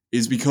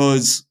is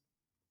because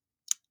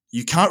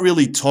you can't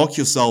really talk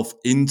yourself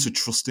into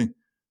trusting. Do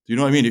you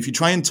know what I mean? If you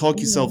try and talk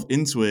yourself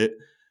into it,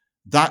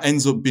 that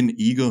ends up being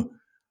ego.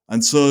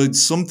 And so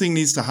something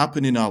needs to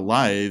happen in our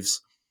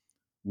lives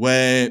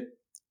where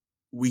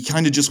we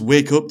kind of just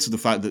wake up to the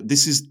fact that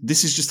this is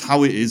just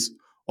how it is.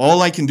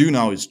 All I can do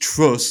now is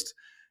trust,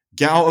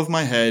 get out of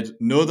my head,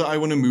 know that I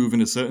want to move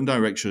in a certain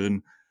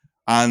direction,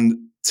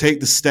 and take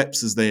the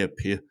steps as they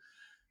appear.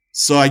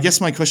 So I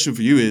guess my question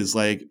for you is,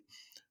 like,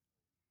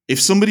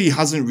 if somebody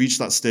hasn't reached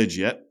that stage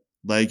yet,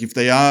 like if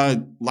they are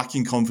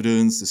lacking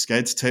confidence, they're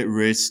scared to take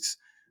risks,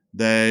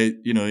 they're,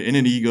 in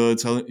an ego,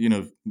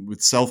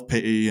 with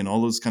self-pity and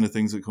all those kind of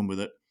things that come with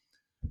it,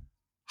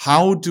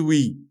 how do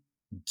we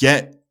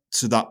get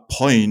to that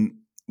point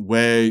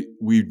where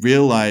we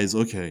realize,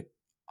 okay,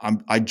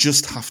 I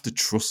just have to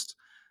trust?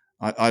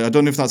 I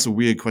don't know if that's a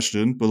weird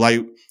question, but like,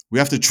 we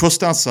have to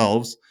trust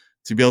ourselves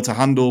to be able to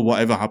handle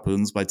whatever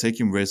happens by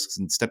taking risks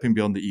and stepping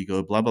beyond the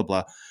ego, blah, blah,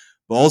 blah.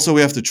 But also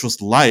we have to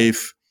trust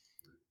life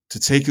to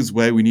take us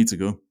where we need to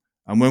go.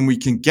 And when we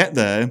can get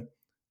there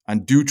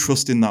and do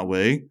trust in that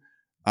way,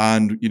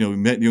 and, we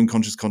make the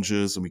unconscious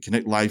conscious and we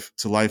connect life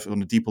to life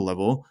on a deeper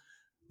level,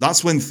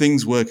 that's when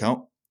things work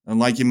out. And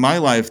like in my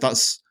life,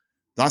 that's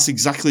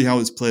exactly how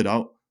it's played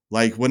out.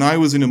 Like when I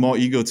was in a more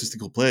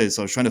egotistical place,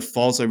 I was trying to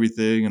force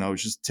everything and I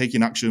was just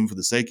taking action for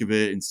the sake of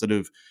it instead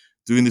of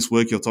doing this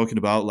work you're talking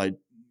about, like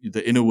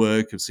the inner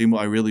work of seeing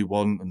what I really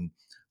want and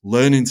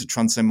learning to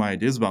transcend my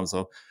ideas about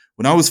myself.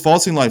 When I was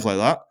forcing life like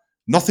that,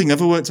 nothing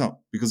ever worked out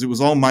because it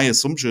was all my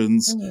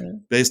assumptions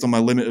based on my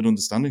limited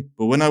understanding.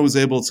 But when I was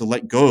able to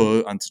let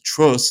go and to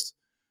trust,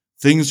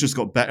 things just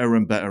got better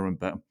and better and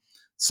better.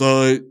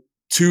 So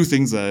 2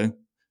 things there.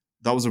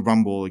 That was a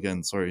ramble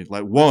again, sorry.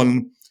 Like,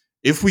 1,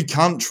 if we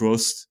can't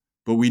trust,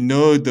 but we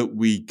know that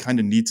we kind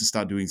of need to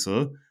start doing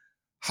so,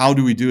 how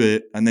do we do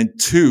it? And then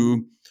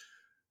 2,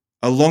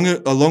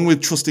 along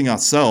with trusting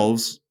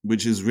ourselves,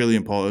 which is really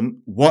important,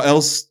 what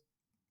else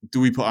do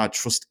we put our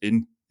trust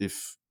in,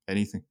 if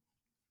anything?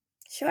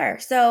 Sure.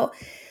 So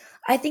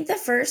I think the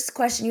first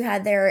question you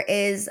had there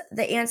is,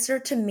 the answer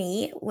to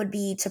me would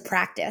be to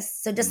practice.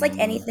 So just like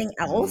anything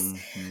else,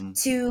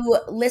 to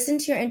listen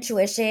to your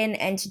intuition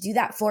and to do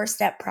that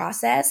 4-step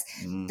process,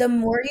 the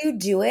more you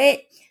do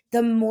it,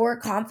 the more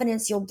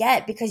confidence you'll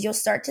get, because you'll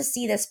start to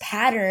see this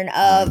pattern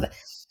of,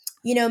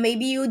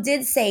 maybe you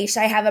did say,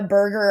 should I have a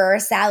burger or a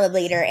salad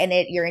later? And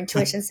your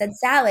intuition said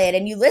salad,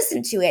 and you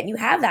listen to it and you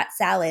have that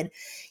salad.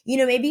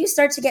 Maybe you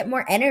start to get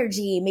more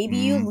energy. Maybe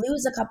you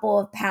lose a couple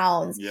of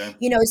pounds,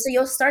 so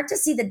you'll start to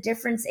see the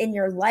difference in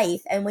your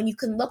life. And when you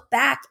can look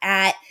back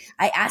at,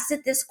 I asked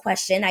it this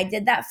question, I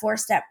did that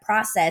 4-step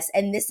process,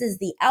 and this is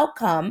the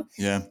outcome.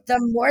 The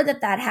more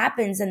that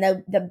happens and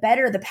the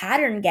better the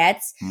pattern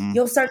gets,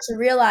 you'll start to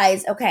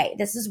realize, okay,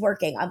 this is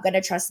working. I'm going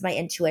to trust my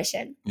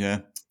intuition.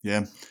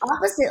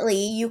 Oppositely,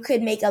 you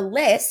could make a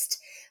list.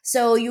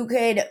 So you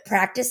could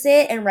practice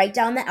it and write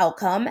down the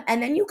outcome.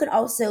 And then you could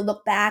also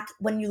look back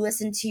when you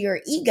listen to your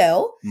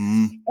ego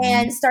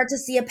and start to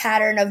see a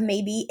pattern of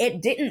maybe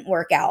it didn't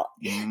work out,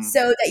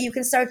 so that you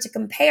can start to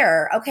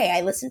compare. Okay,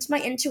 I listened to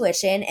my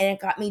intuition and it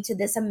got me to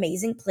this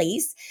amazing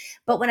place.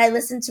 But when I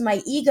listened to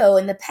my ego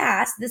in the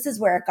past, this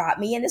is where it got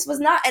me. And this was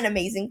not an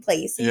amazing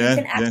place. So you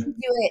can actually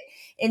do it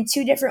in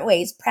 2 different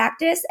ways: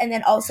 practice, and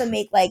then also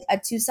make like a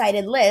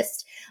 2-sided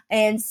list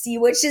and see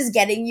which is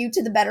getting you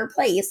to the better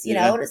place, So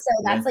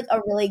that's like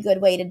a really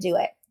good way to do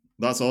it.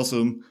 That's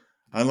awesome.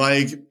 And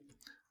like,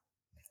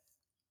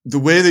 the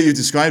way that you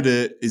described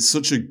it is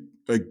such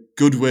a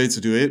good way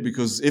to do it,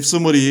 because if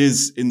somebody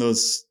is in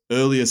those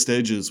earlier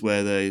stages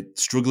where they're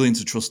struggling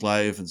to trust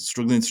life and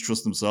struggling to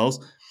trust themselves,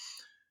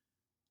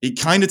 it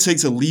kind of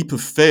takes a leap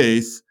of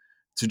faith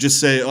to just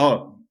say,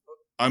 oh,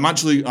 I'm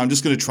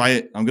just going to try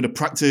it. I'm going to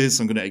practice.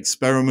 I'm going to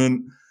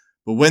experiment.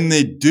 But when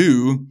they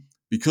do,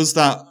 because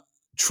that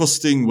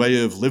trusting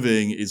way of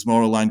living is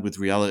more aligned with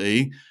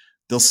reality,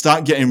 they'll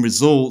start getting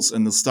results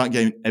and they'll start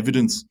getting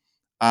evidence.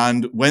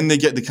 And when they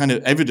get the kind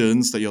of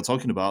evidence that you're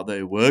talking about, that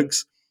it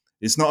works,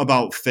 it's not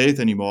about faith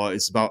anymore.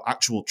 It's about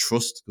actual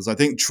trust. Because I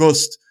think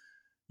trust,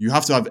 you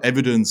have to have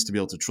evidence to be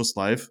able to trust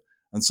life.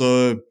 And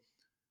so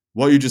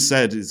what you just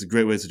said is a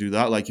great way to do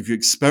that. Like, if you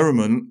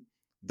experiment,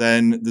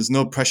 then there's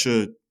no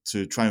pressure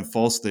to try and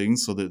force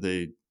things so that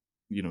they,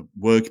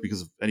 work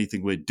because of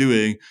anything we're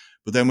doing.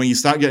 But then when you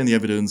start getting the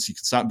evidence, you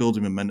can start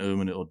building momentum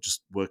and it'll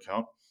just work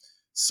out.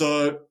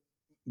 So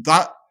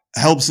that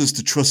helps us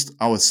to trust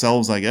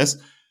ourselves, I guess.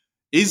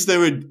 Is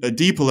there a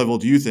deeper level,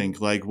 do you think,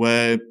 like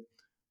where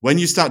when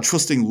you start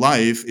trusting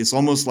life, it's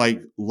almost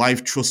like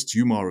life trusts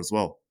you more as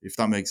well, if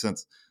that makes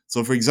sense?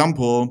 So for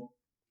example,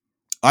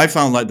 I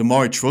found like the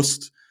more I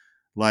trust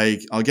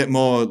Like I'll get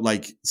more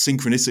like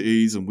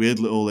synchronicities and weird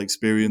little Mhm.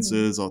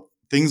 experiences, or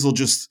things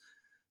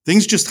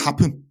just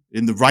happen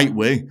in the right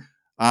way.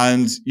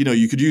 And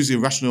you could use the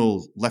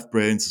irrational left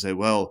brain to say,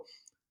 well,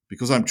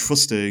 because I'm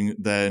trusting,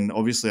 then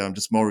obviously I'm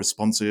just more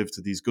responsive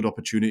to these good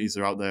opportunities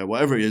that are out there,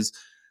 whatever it is.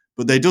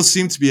 But there does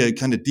seem to be a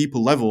kind of deeper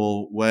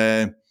level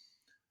where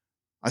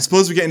I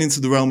suppose we're getting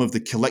into the realm of the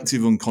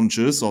collective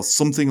unconscious or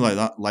something like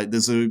that. Like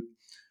there's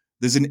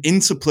an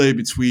interplay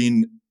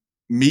between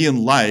me and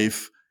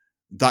life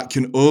that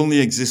can only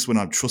exist when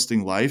I'm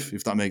trusting life,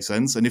 if that makes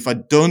sense. And if I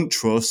don't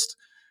trust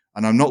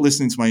and I'm not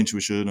listening to my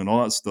intuition and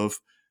all that stuff,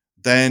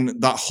 then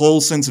that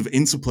whole sense of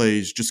interplay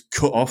is just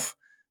cut off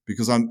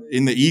because I'm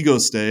in the ego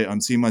state.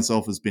 I'm seeing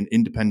myself as being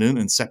independent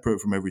and separate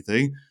from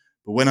everything.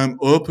 But when I'm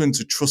open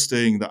to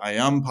trusting that I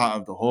am part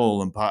of the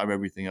whole and part of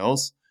everything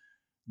else,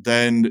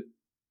 then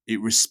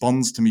it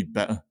responds to me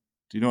better.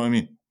 Do you know what I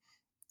mean?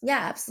 Yeah,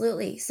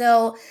 absolutely.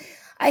 So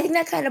I think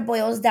that kind of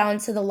boils down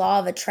to the law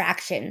of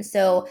attraction.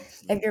 So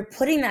if you're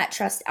putting that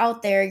trust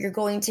out there, you're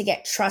going to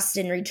get trust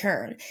in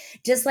return.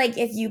 Just like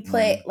if you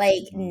put Mm,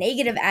 like mm,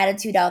 negative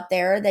attitude out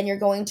there, then you're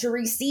going to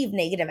receive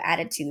negative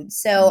attitude.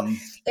 So mm,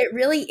 it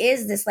really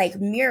is this like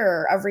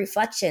mirror of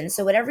reflection.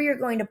 So whatever you're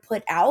going to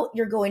put out,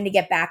 you're going to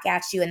get back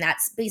at you. And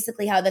that's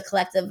basically how the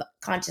collective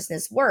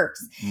consciousness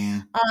works.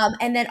 mm,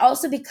 And then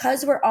also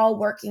because we're all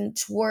working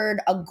toward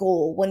a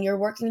goal, when you're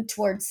working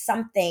towards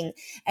something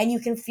and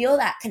you can feel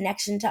that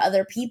connection to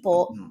other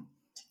people,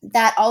 mm.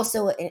 that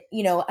also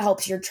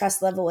helps your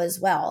trust level as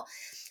well.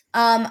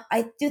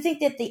 I do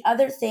think that the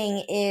other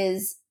thing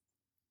is,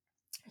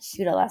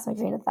 shoot, I lost my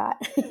train of thought.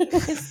 It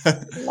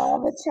was law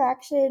of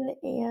attraction,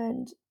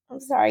 and I'm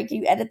sorry, can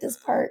you edit this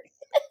part?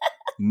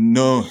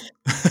 No.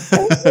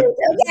 Oh shoot,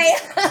 okay.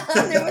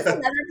 There was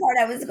another part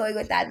I was going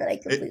with that I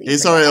completely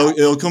It's all right. forgot.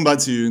 It'll come back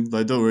to you.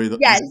 Like, don't worry.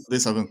 Yes.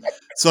 This happened.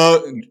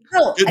 So,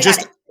 Oh, I got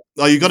just it.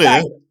 oh, you got it.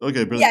 Sorry. Yeah. Okay,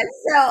 Yes. brilliant.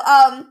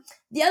 So,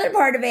 the other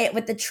part of it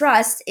with the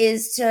trust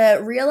is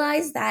to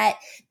realize that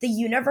the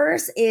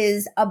universe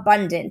is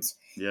abundant.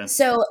 Yeah.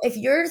 So, if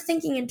you're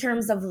thinking in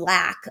terms of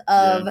lack, Yeah.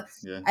 of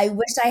Yeah. I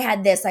wish I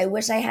had this, I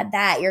wish I had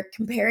that, you're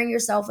comparing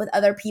yourself with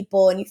other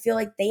people and you feel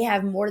like they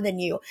have more than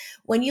you.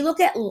 When you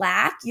look at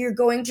lack, you're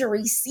going to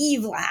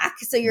receive lack.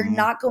 So, you're Mm,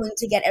 not going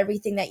to get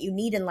everything that you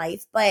need in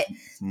life. But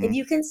if mm,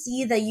 you can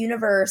see the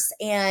universe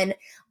and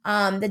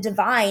the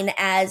divine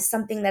as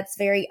something that's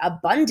very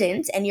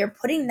abundant and you're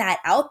putting that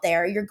out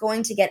there, you're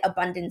going to get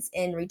abundance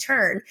in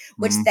return,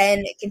 which mm.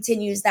 then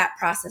continues that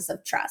process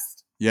of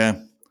trust. Yeah.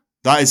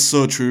 That is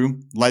so true.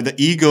 Like the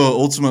ego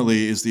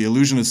ultimately is the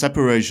illusion of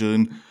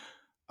separation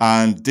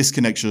and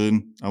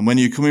disconnection. And when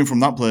you're coming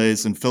from that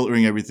place and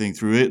filtering everything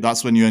through it,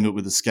 that's when you end up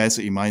with a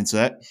scarcity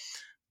mindset.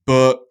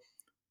 But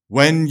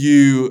when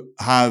you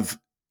have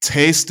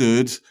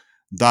tasted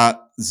that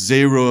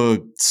zero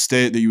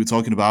state that you were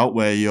talking about,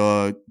 where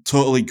you're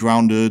totally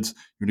grounded,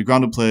 you're in a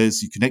grounded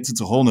place, you're connected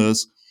to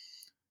wholeness,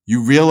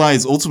 you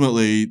realize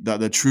ultimately that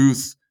the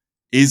truth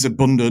is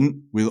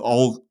abundant with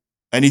all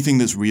anything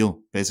that's real.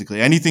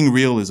 Basically, anything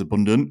real is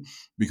abundant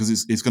because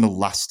it's going to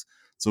last.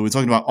 So we're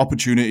talking about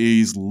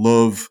opportunities,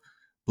 love,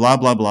 blah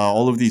blah blah,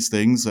 all of these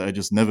things that are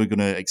just never going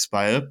to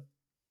expire.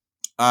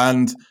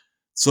 And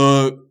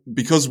so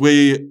because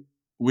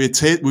we've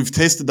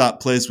tasted that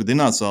place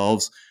within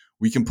ourselves,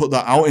 we can put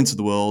that out into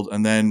the world,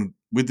 and then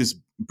with this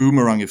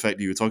boomerang effect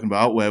that you were talking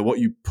about, where what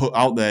you put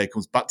out there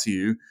comes back to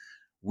you,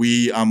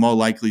 we are more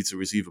likely to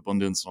receive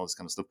abundance and all this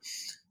kind of stuff.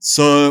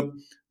 So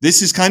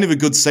this is kind of a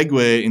good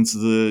segue into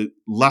the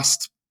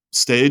last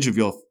stage of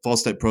your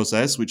 4-step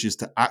process, which is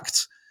to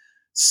act.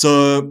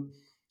 So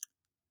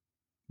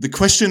the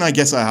question I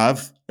guess I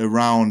have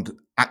around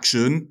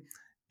action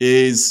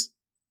is,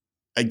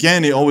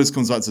 again, it always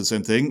comes back to the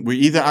same thing.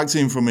 We're either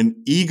acting from an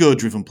ego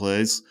driven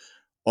place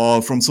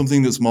or from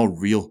something that's more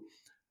real.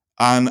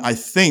 And I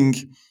think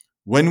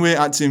when we're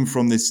acting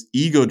from this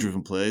ego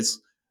driven place,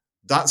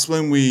 that's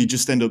when we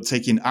just end up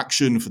taking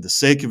action for the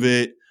sake of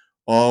it,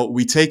 or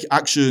we take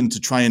action to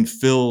try and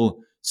fill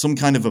some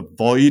kind of a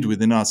void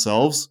within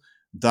ourselves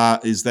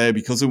that is there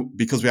because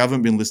we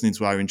haven't been listening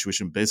to our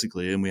intuition,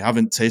 basically, and we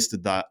haven't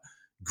tasted that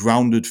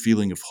grounded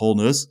feeling of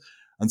wholeness.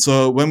 And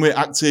so when we're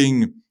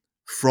acting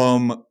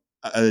from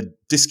a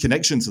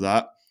disconnection to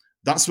that,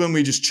 that's when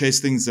we just chase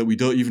things that we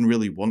don't even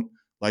really want.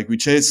 Like we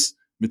chase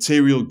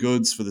material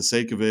goods for the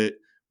sake of it.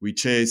 We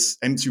chase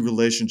empty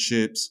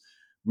relationships.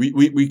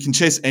 We can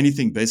chase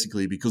anything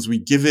basically because we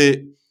give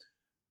it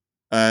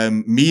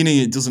meaning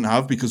it doesn't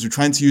have, because we're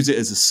trying to use it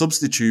as a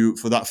substitute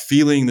for that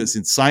feeling that's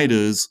inside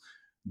us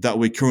that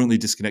we're currently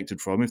disconnected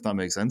from, if that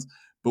makes sense.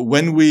 But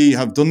when we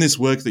have done this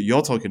work that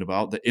you're talking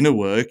about, the inner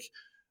work,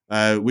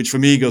 which for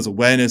me goes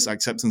awareness,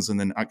 acceptance, and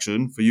then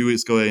action. For you,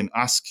 it's going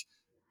ask,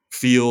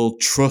 feel,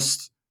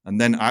 trust, and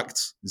then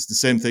act. It's the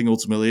same thing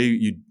ultimately.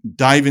 You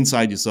dive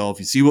inside yourself,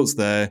 you see what's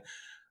there,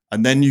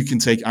 and then you can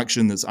take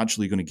action that's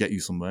actually going to get you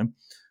somewhere.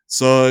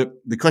 So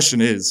the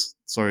question is,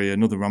 sorry,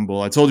 another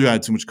ramble. I told you I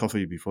had too much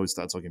coffee before we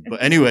started talking.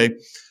 But anyway,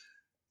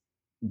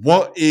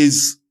 what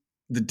is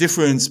the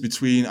difference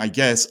between, I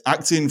guess,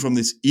 acting from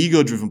this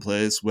ego-driven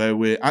place where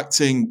we're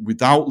acting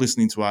without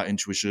listening to our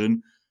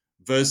intuition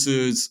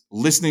versus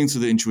listening to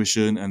the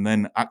intuition and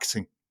then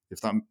acting,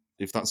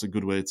 if that's a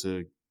good way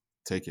to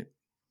take it.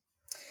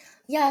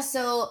 Yeah,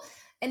 so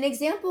an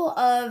example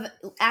of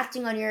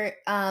acting on your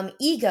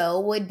ego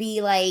would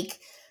be like,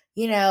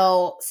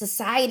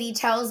 society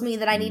tells me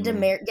that I need to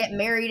Mm, get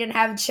married and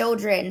have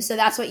children. So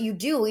that's what you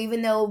do,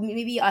 even though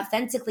maybe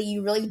authentically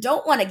you really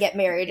don't want to get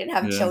married and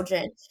have yeah,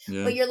 children.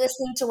 yeah, But you're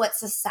listening to what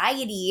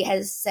society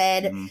has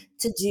said mm,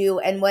 to do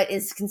and what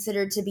is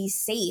considered to be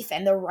safe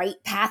and the right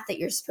path that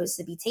you're supposed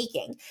to be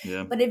taking.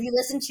 yeah, But if you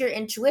listen to your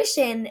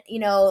intuition,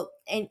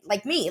 and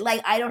like me,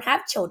 like I don't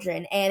have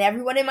children and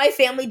everyone in my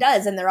family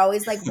does. And they're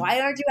always like, why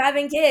aren't you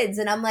having kids?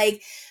 And I'm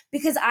like,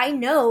 because I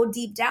know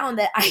deep down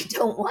that I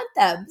don't want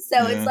them.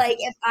 So it's yeah, like,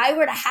 if I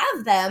were to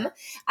have them,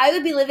 I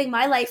would be living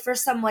my life for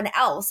someone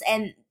else.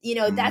 And,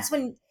 mm, that's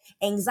when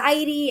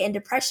anxiety and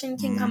depression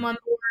can come mm, on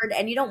board,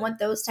 and you don't want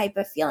those type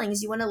of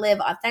feelings. You want to live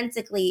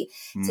authentically,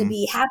 to mm,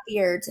 be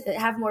happier, to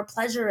have more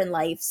pleasure in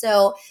life.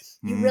 So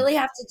you mm, really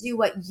have to do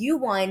what you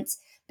want,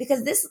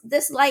 because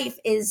this life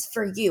is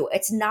for you.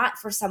 It's not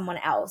for someone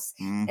else.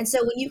 mm. And so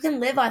when you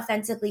can live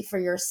authentically for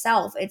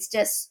yourself, it's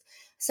just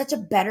such a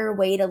better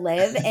way to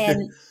live.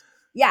 And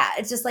yeah,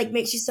 it's just like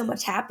makes you so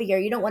much happier.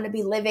 You don't want to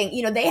be living,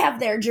 they have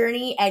their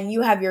journey and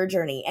you have your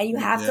journey, and you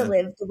have to Yeah,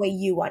 live the way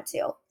you want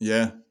to.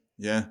 yeah,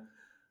 yeah.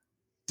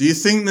 Do you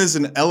think there's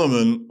an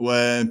element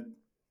where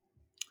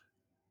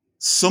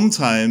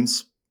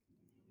sometimes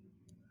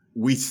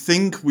we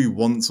think we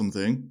want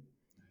something,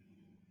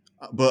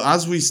 but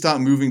as we start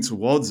moving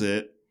towards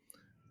it,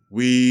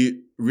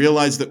 we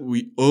realize that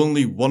we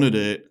only wanted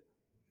it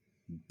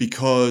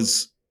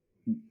because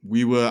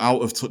we were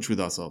out of touch with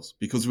ourselves,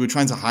 because we were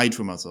trying to hide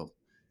from ourselves,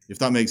 if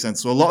that makes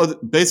sense. So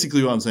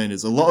basically what I'm saying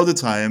is, a lot of the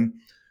time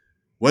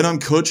when I'm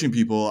coaching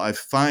people, I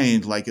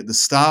find like at the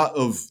start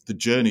of the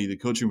journey, the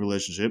coaching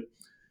relationship,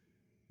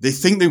 they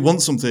think they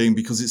want something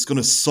because it's going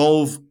to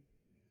solve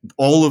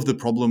all of the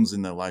problems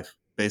in their life,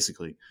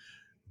 basically.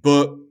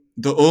 But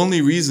the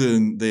only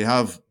reason they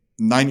have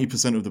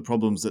 90% of the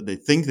problems that they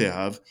think they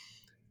have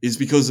is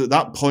because at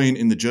that point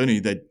in the journey,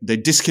 they're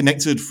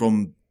disconnected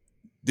from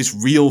this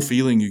real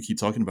feeling you keep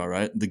talking about,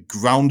 right? The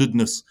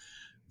groundedness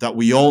that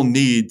we all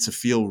need to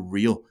feel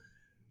real.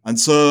 And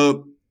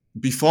so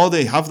before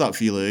they have that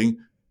feeling,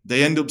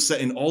 they end up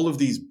setting all of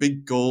these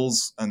big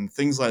goals and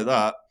things like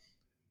that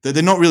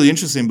they're not really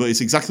interesting, but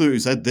it's exactly what you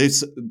said.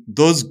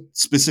 Those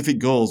specific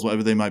goals,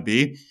 whatever they might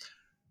be,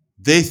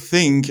 they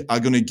think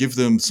are going to give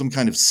them some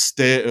kind of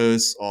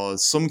status or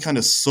some kind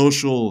of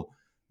social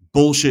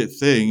bullshit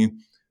thing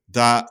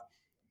that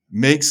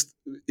makes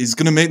is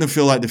going to make them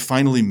feel like they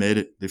finally made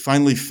it. They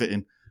finally fit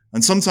in.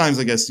 And sometimes,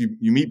 I guess,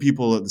 you meet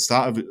people at the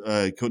start of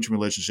a coaching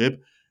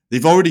relationship.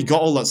 They've already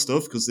got all that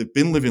stuff because they've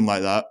been living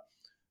like that.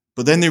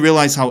 But then they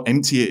realize how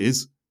empty it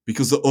is,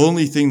 because the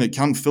only thing that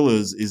can fill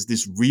us is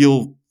this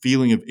real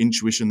feeling of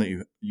intuition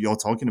that you're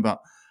talking about.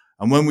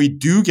 And when we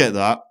do get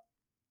that,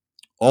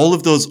 all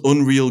of those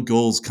unreal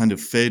goals kind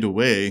of fade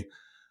away,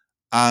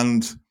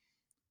 and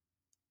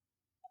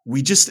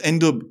we just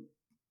end up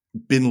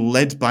being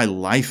led by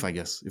life, I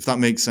guess, if that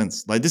makes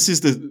sense. Like, this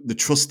is the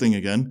trust thing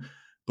again.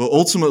 But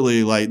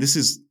ultimately, like, this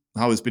is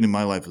how it's been in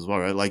my life as well,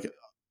 right? Like,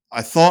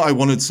 I thought I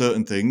wanted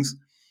certain things,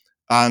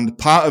 and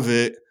part of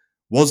it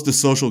was the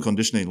social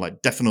conditioning.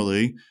 Like,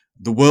 definitely,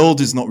 the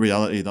world is not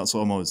reality. That's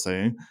what I'm always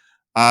saying.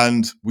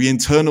 And we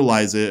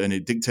internalize it, and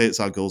it dictates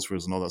our goals for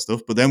us and all that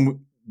stuff. But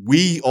then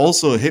we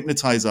also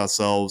hypnotize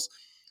ourselves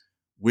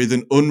with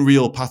an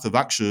unreal path of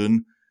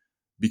action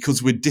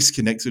because we're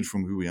disconnected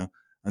from who we are.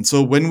 And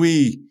so when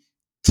we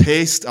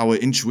taste our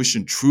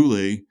intuition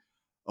truly,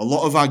 a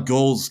lot of our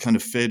goals kind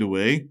of fade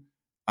away,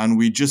 and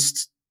we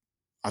just,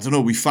 I don't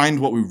know, we find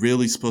what we're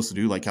really supposed to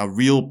do, like our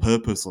real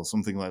purpose or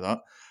something like that.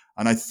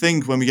 And I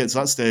think when we get to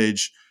that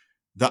stage,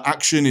 the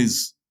action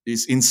is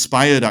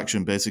inspired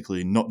action,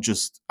 basically, not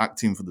just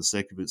acting for the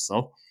sake of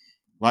itself.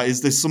 Like,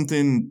 is there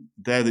something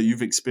there that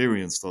you've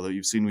experienced or that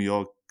you've seen with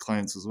your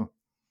clients as well?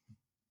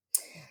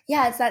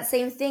 Yeah, it's that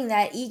same thing,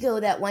 that ego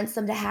that wants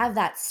them to have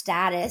that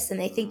status, and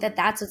they think that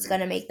that's what's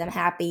going to make them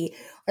happy,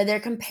 or they're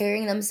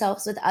comparing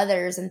themselves with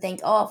others and think,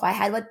 "Oh, if I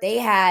had what they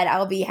had,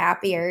 I'll be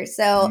happier."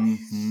 So,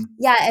 Mm-hmm.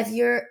 yeah, if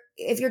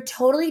you're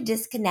totally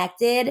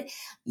disconnected,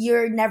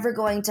 you're never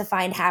going to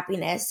find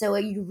happiness. So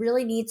you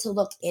really need to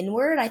look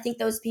inward. I think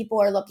those people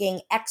are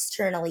looking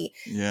externally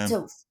Yeah.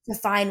 to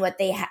find what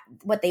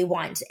they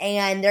want,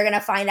 and they're going to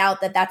find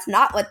out that that's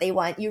not what they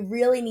want. You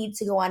really need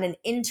to go on an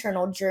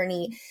internal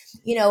journey,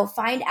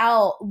 find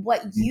out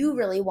what you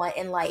really want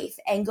in life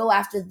and go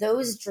after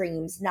those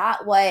dreams,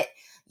 not what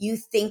you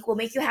think will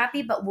make you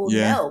happy, but will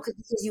Yeah. know,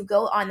 because you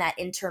go on that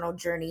internal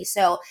journey.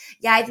 So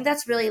yeah, I think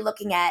that's really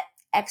looking at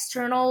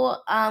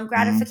external Mm.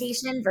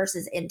 gratification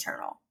versus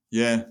internal.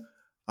 Yeah.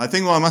 I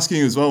think what I'm asking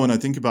you as well when I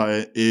think about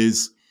it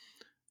is,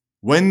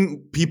 when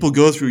people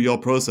go through your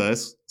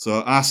process,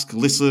 so ask,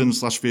 listen,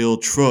 slash feel,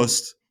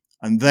 trust,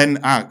 and then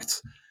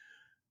act,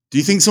 do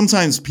you think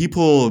sometimes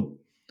people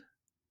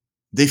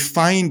they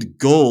find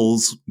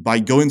goals by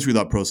going through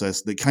that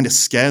process that kind of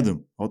scare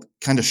them or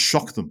kind of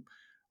shock them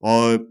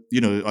or,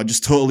 are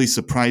just totally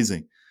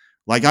surprising.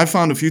 Like I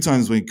found a few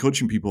times when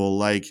coaching people,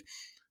 like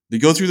they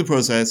go through the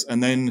process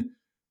and then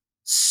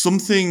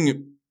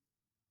something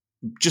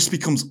just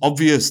becomes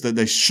obvious that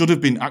they should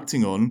have been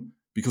acting on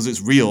because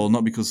it's real,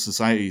 not because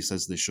society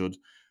says they should.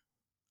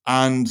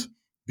 And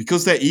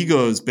because their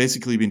ego has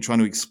basically been trying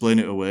to explain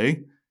it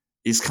away,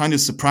 it's kind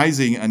of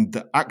surprising. And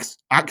the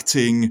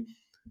acting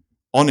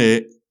on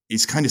it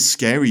is kind of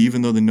scary,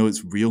 even though they know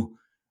it's real.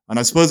 And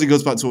I suppose it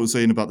goes back to what we're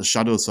saying about the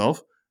shadow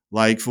self.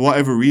 Like, for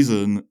whatever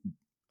reason,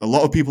 a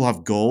lot of people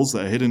have goals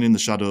that are hidden in the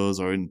shadows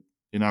or in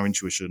our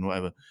intuition,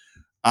 whatever.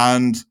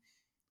 And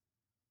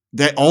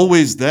they're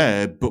always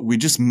there, but we're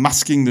just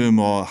masking them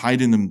or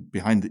hiding them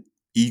behind the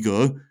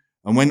ego.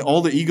 And when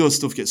all the ego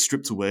stuff gets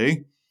stripped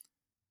away,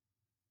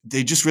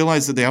 they just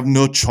realize that they have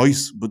no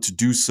choice but to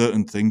do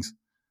certain things.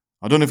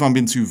 I don't know if I'm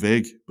being too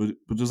vague, but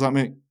does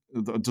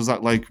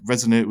that like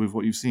resonate with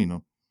what you've seen?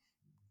 Or?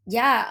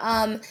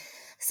 Yeah.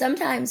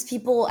 Sometimes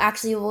people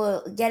actually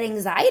will get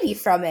anxiety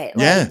from it.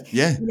 Yeah, Like,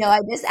 yeah. I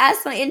just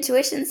asked my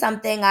intuition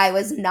something. I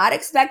was not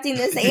expecting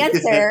this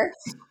answer.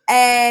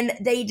 And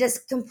they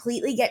just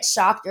completely get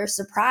shocked or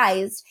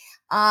surprised.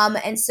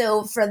 And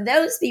so for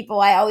those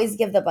people, I always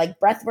give them like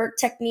breath work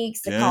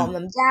techniques to calm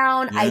them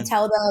down. I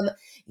tell them,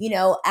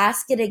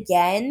 ask it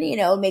again,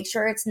 make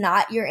sure it's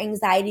not your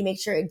anxiety,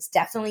 make sure it's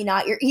definitely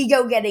not your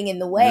ego getting in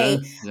the way.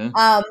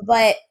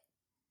 But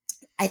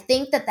I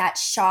think that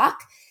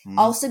shock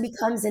also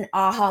becomes an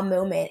aha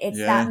moment. It's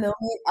that moment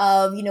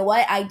of, you know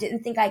what, I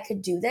didn't think I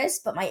could do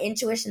this, but my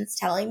intuition's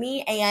telling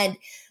me, and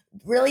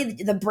really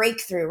the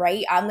breakthrough,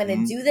 right? I'm going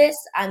to do this.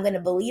 I'm going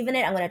to believe in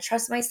it. I'm going to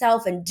trust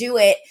myself and do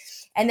it.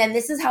 And then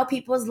this is how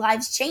people's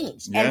lives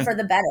change and for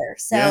the better.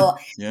 So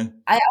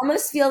I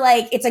almost feel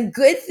like it's a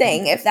good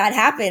thing if that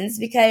happens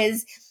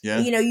because,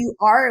 you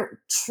are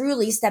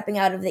truly stepping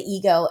out of the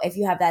ego if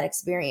you have that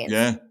experience.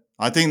 Yeah.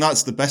 I think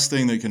that's the best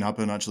thing that can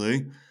happen,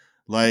 actually.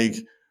 Like,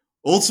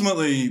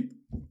 ultimately,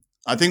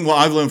 I think what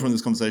I've learned from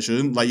this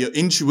conversation, like your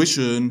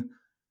intuition,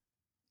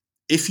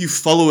 if you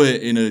follow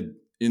it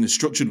in a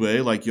structured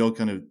way, like you're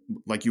kind of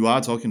like you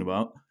are talking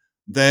about,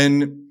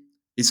 then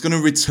it's going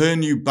to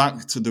return you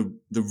back to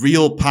the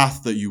real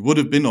path that you would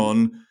have been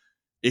on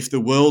if the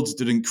world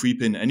didn't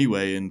creep in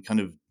anyway and kind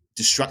of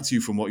distract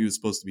you from what you were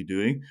supposed to be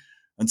doing.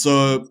 And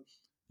so,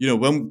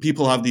 when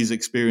people have these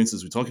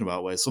experiences we're talking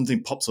about where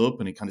something pops up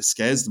and it kind of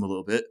scares them a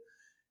little bit,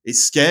 it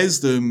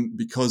scares them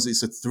because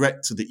it's a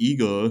threat to the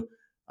ego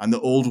and the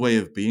old way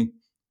of being.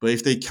 But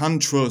if they can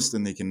trust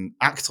and they can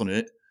act on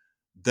it,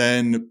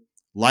 then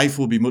life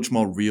will be much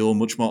more real,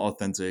 much more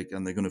authentic,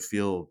 and they're going to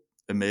feel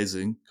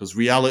amazing because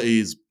reality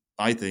is,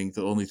 I think,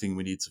 the only thing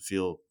we need to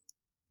feel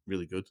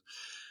really good.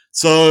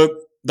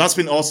 So that's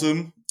been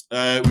awesome.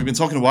 We've been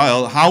talking a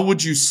while. How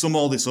would you sum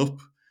all this up?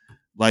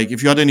 Like,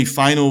 if you had any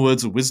final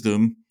words of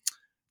wisdom,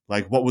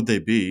 like what would they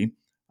be?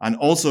 And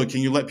also,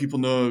 can you let people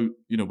know,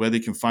 where they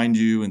can find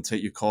you and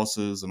take your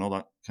courses and all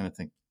that kind of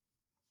thing?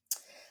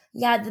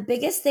 Yeah, the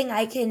biggest thing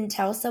I can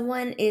tell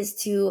someone is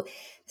to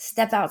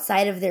step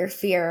outside of their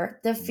fear.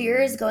 The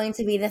fear is going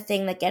to be the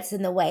thing that gets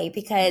in the way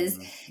because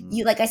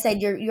you, like I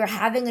said, you're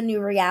having a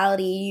new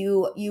reality.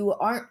 You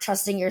aren't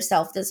trusting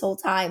yourself this whole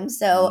time.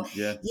 So,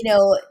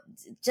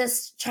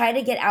 just try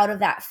to get out of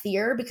that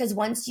fear because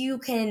once you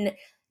can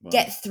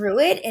get through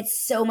it, it's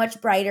so much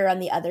brighter on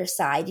the other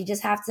side. You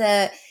just have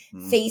to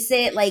face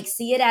it, like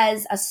see it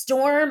as a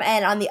storm,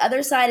 and on the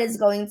other side is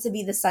going to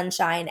be the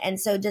sunshine. And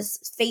so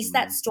just face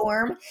that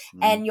storm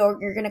and you're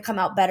going to come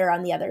out better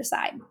on the other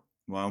side.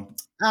 Wow.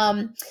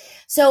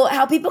 So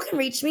how people can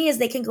reach me is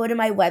they can go to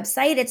my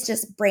website. It's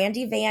just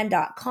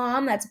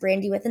brandivan.com. That's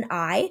Brandi with an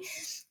I.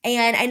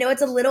 And I know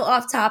it's a little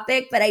off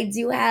topic, but I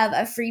do have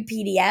a free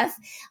PDF.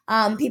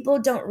 People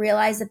don't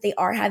realize that they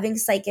are having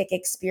psychic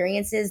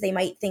experiences. They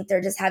might think they're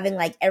just having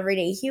like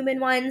everyday human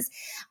ones.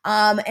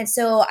 And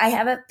so I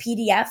have a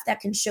PDF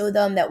that can show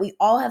them that we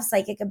all have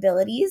psychic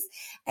abilities.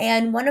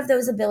 And one of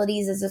those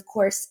abilities is, of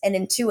course, an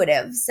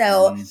intuitive.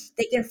 So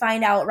they can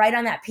find out right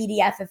on that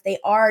PDF if they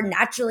are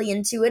naturally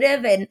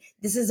intuitive. And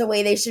this is the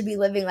way they should be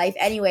living life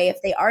anyway,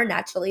 if they are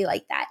naturally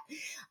like that.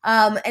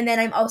 And then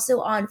I'm also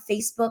on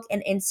Facebook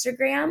and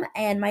Instagram,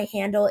 and my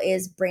handle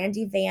is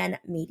Brandi Van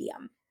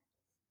Medium.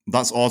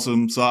 That's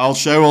awesome. So I'll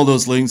share all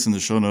those links in the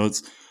show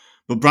notes.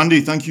 But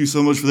Brandi, thank you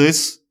so much for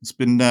this. It's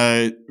been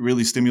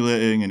really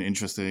stimulating and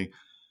interesting.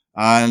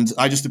 And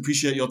I just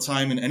appreciate your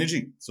time and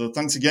energy. So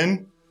thanks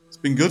again. It's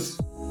been good.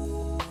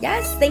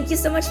 Yes, thank you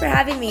so much for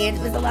having me. It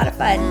was a lot of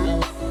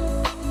fun.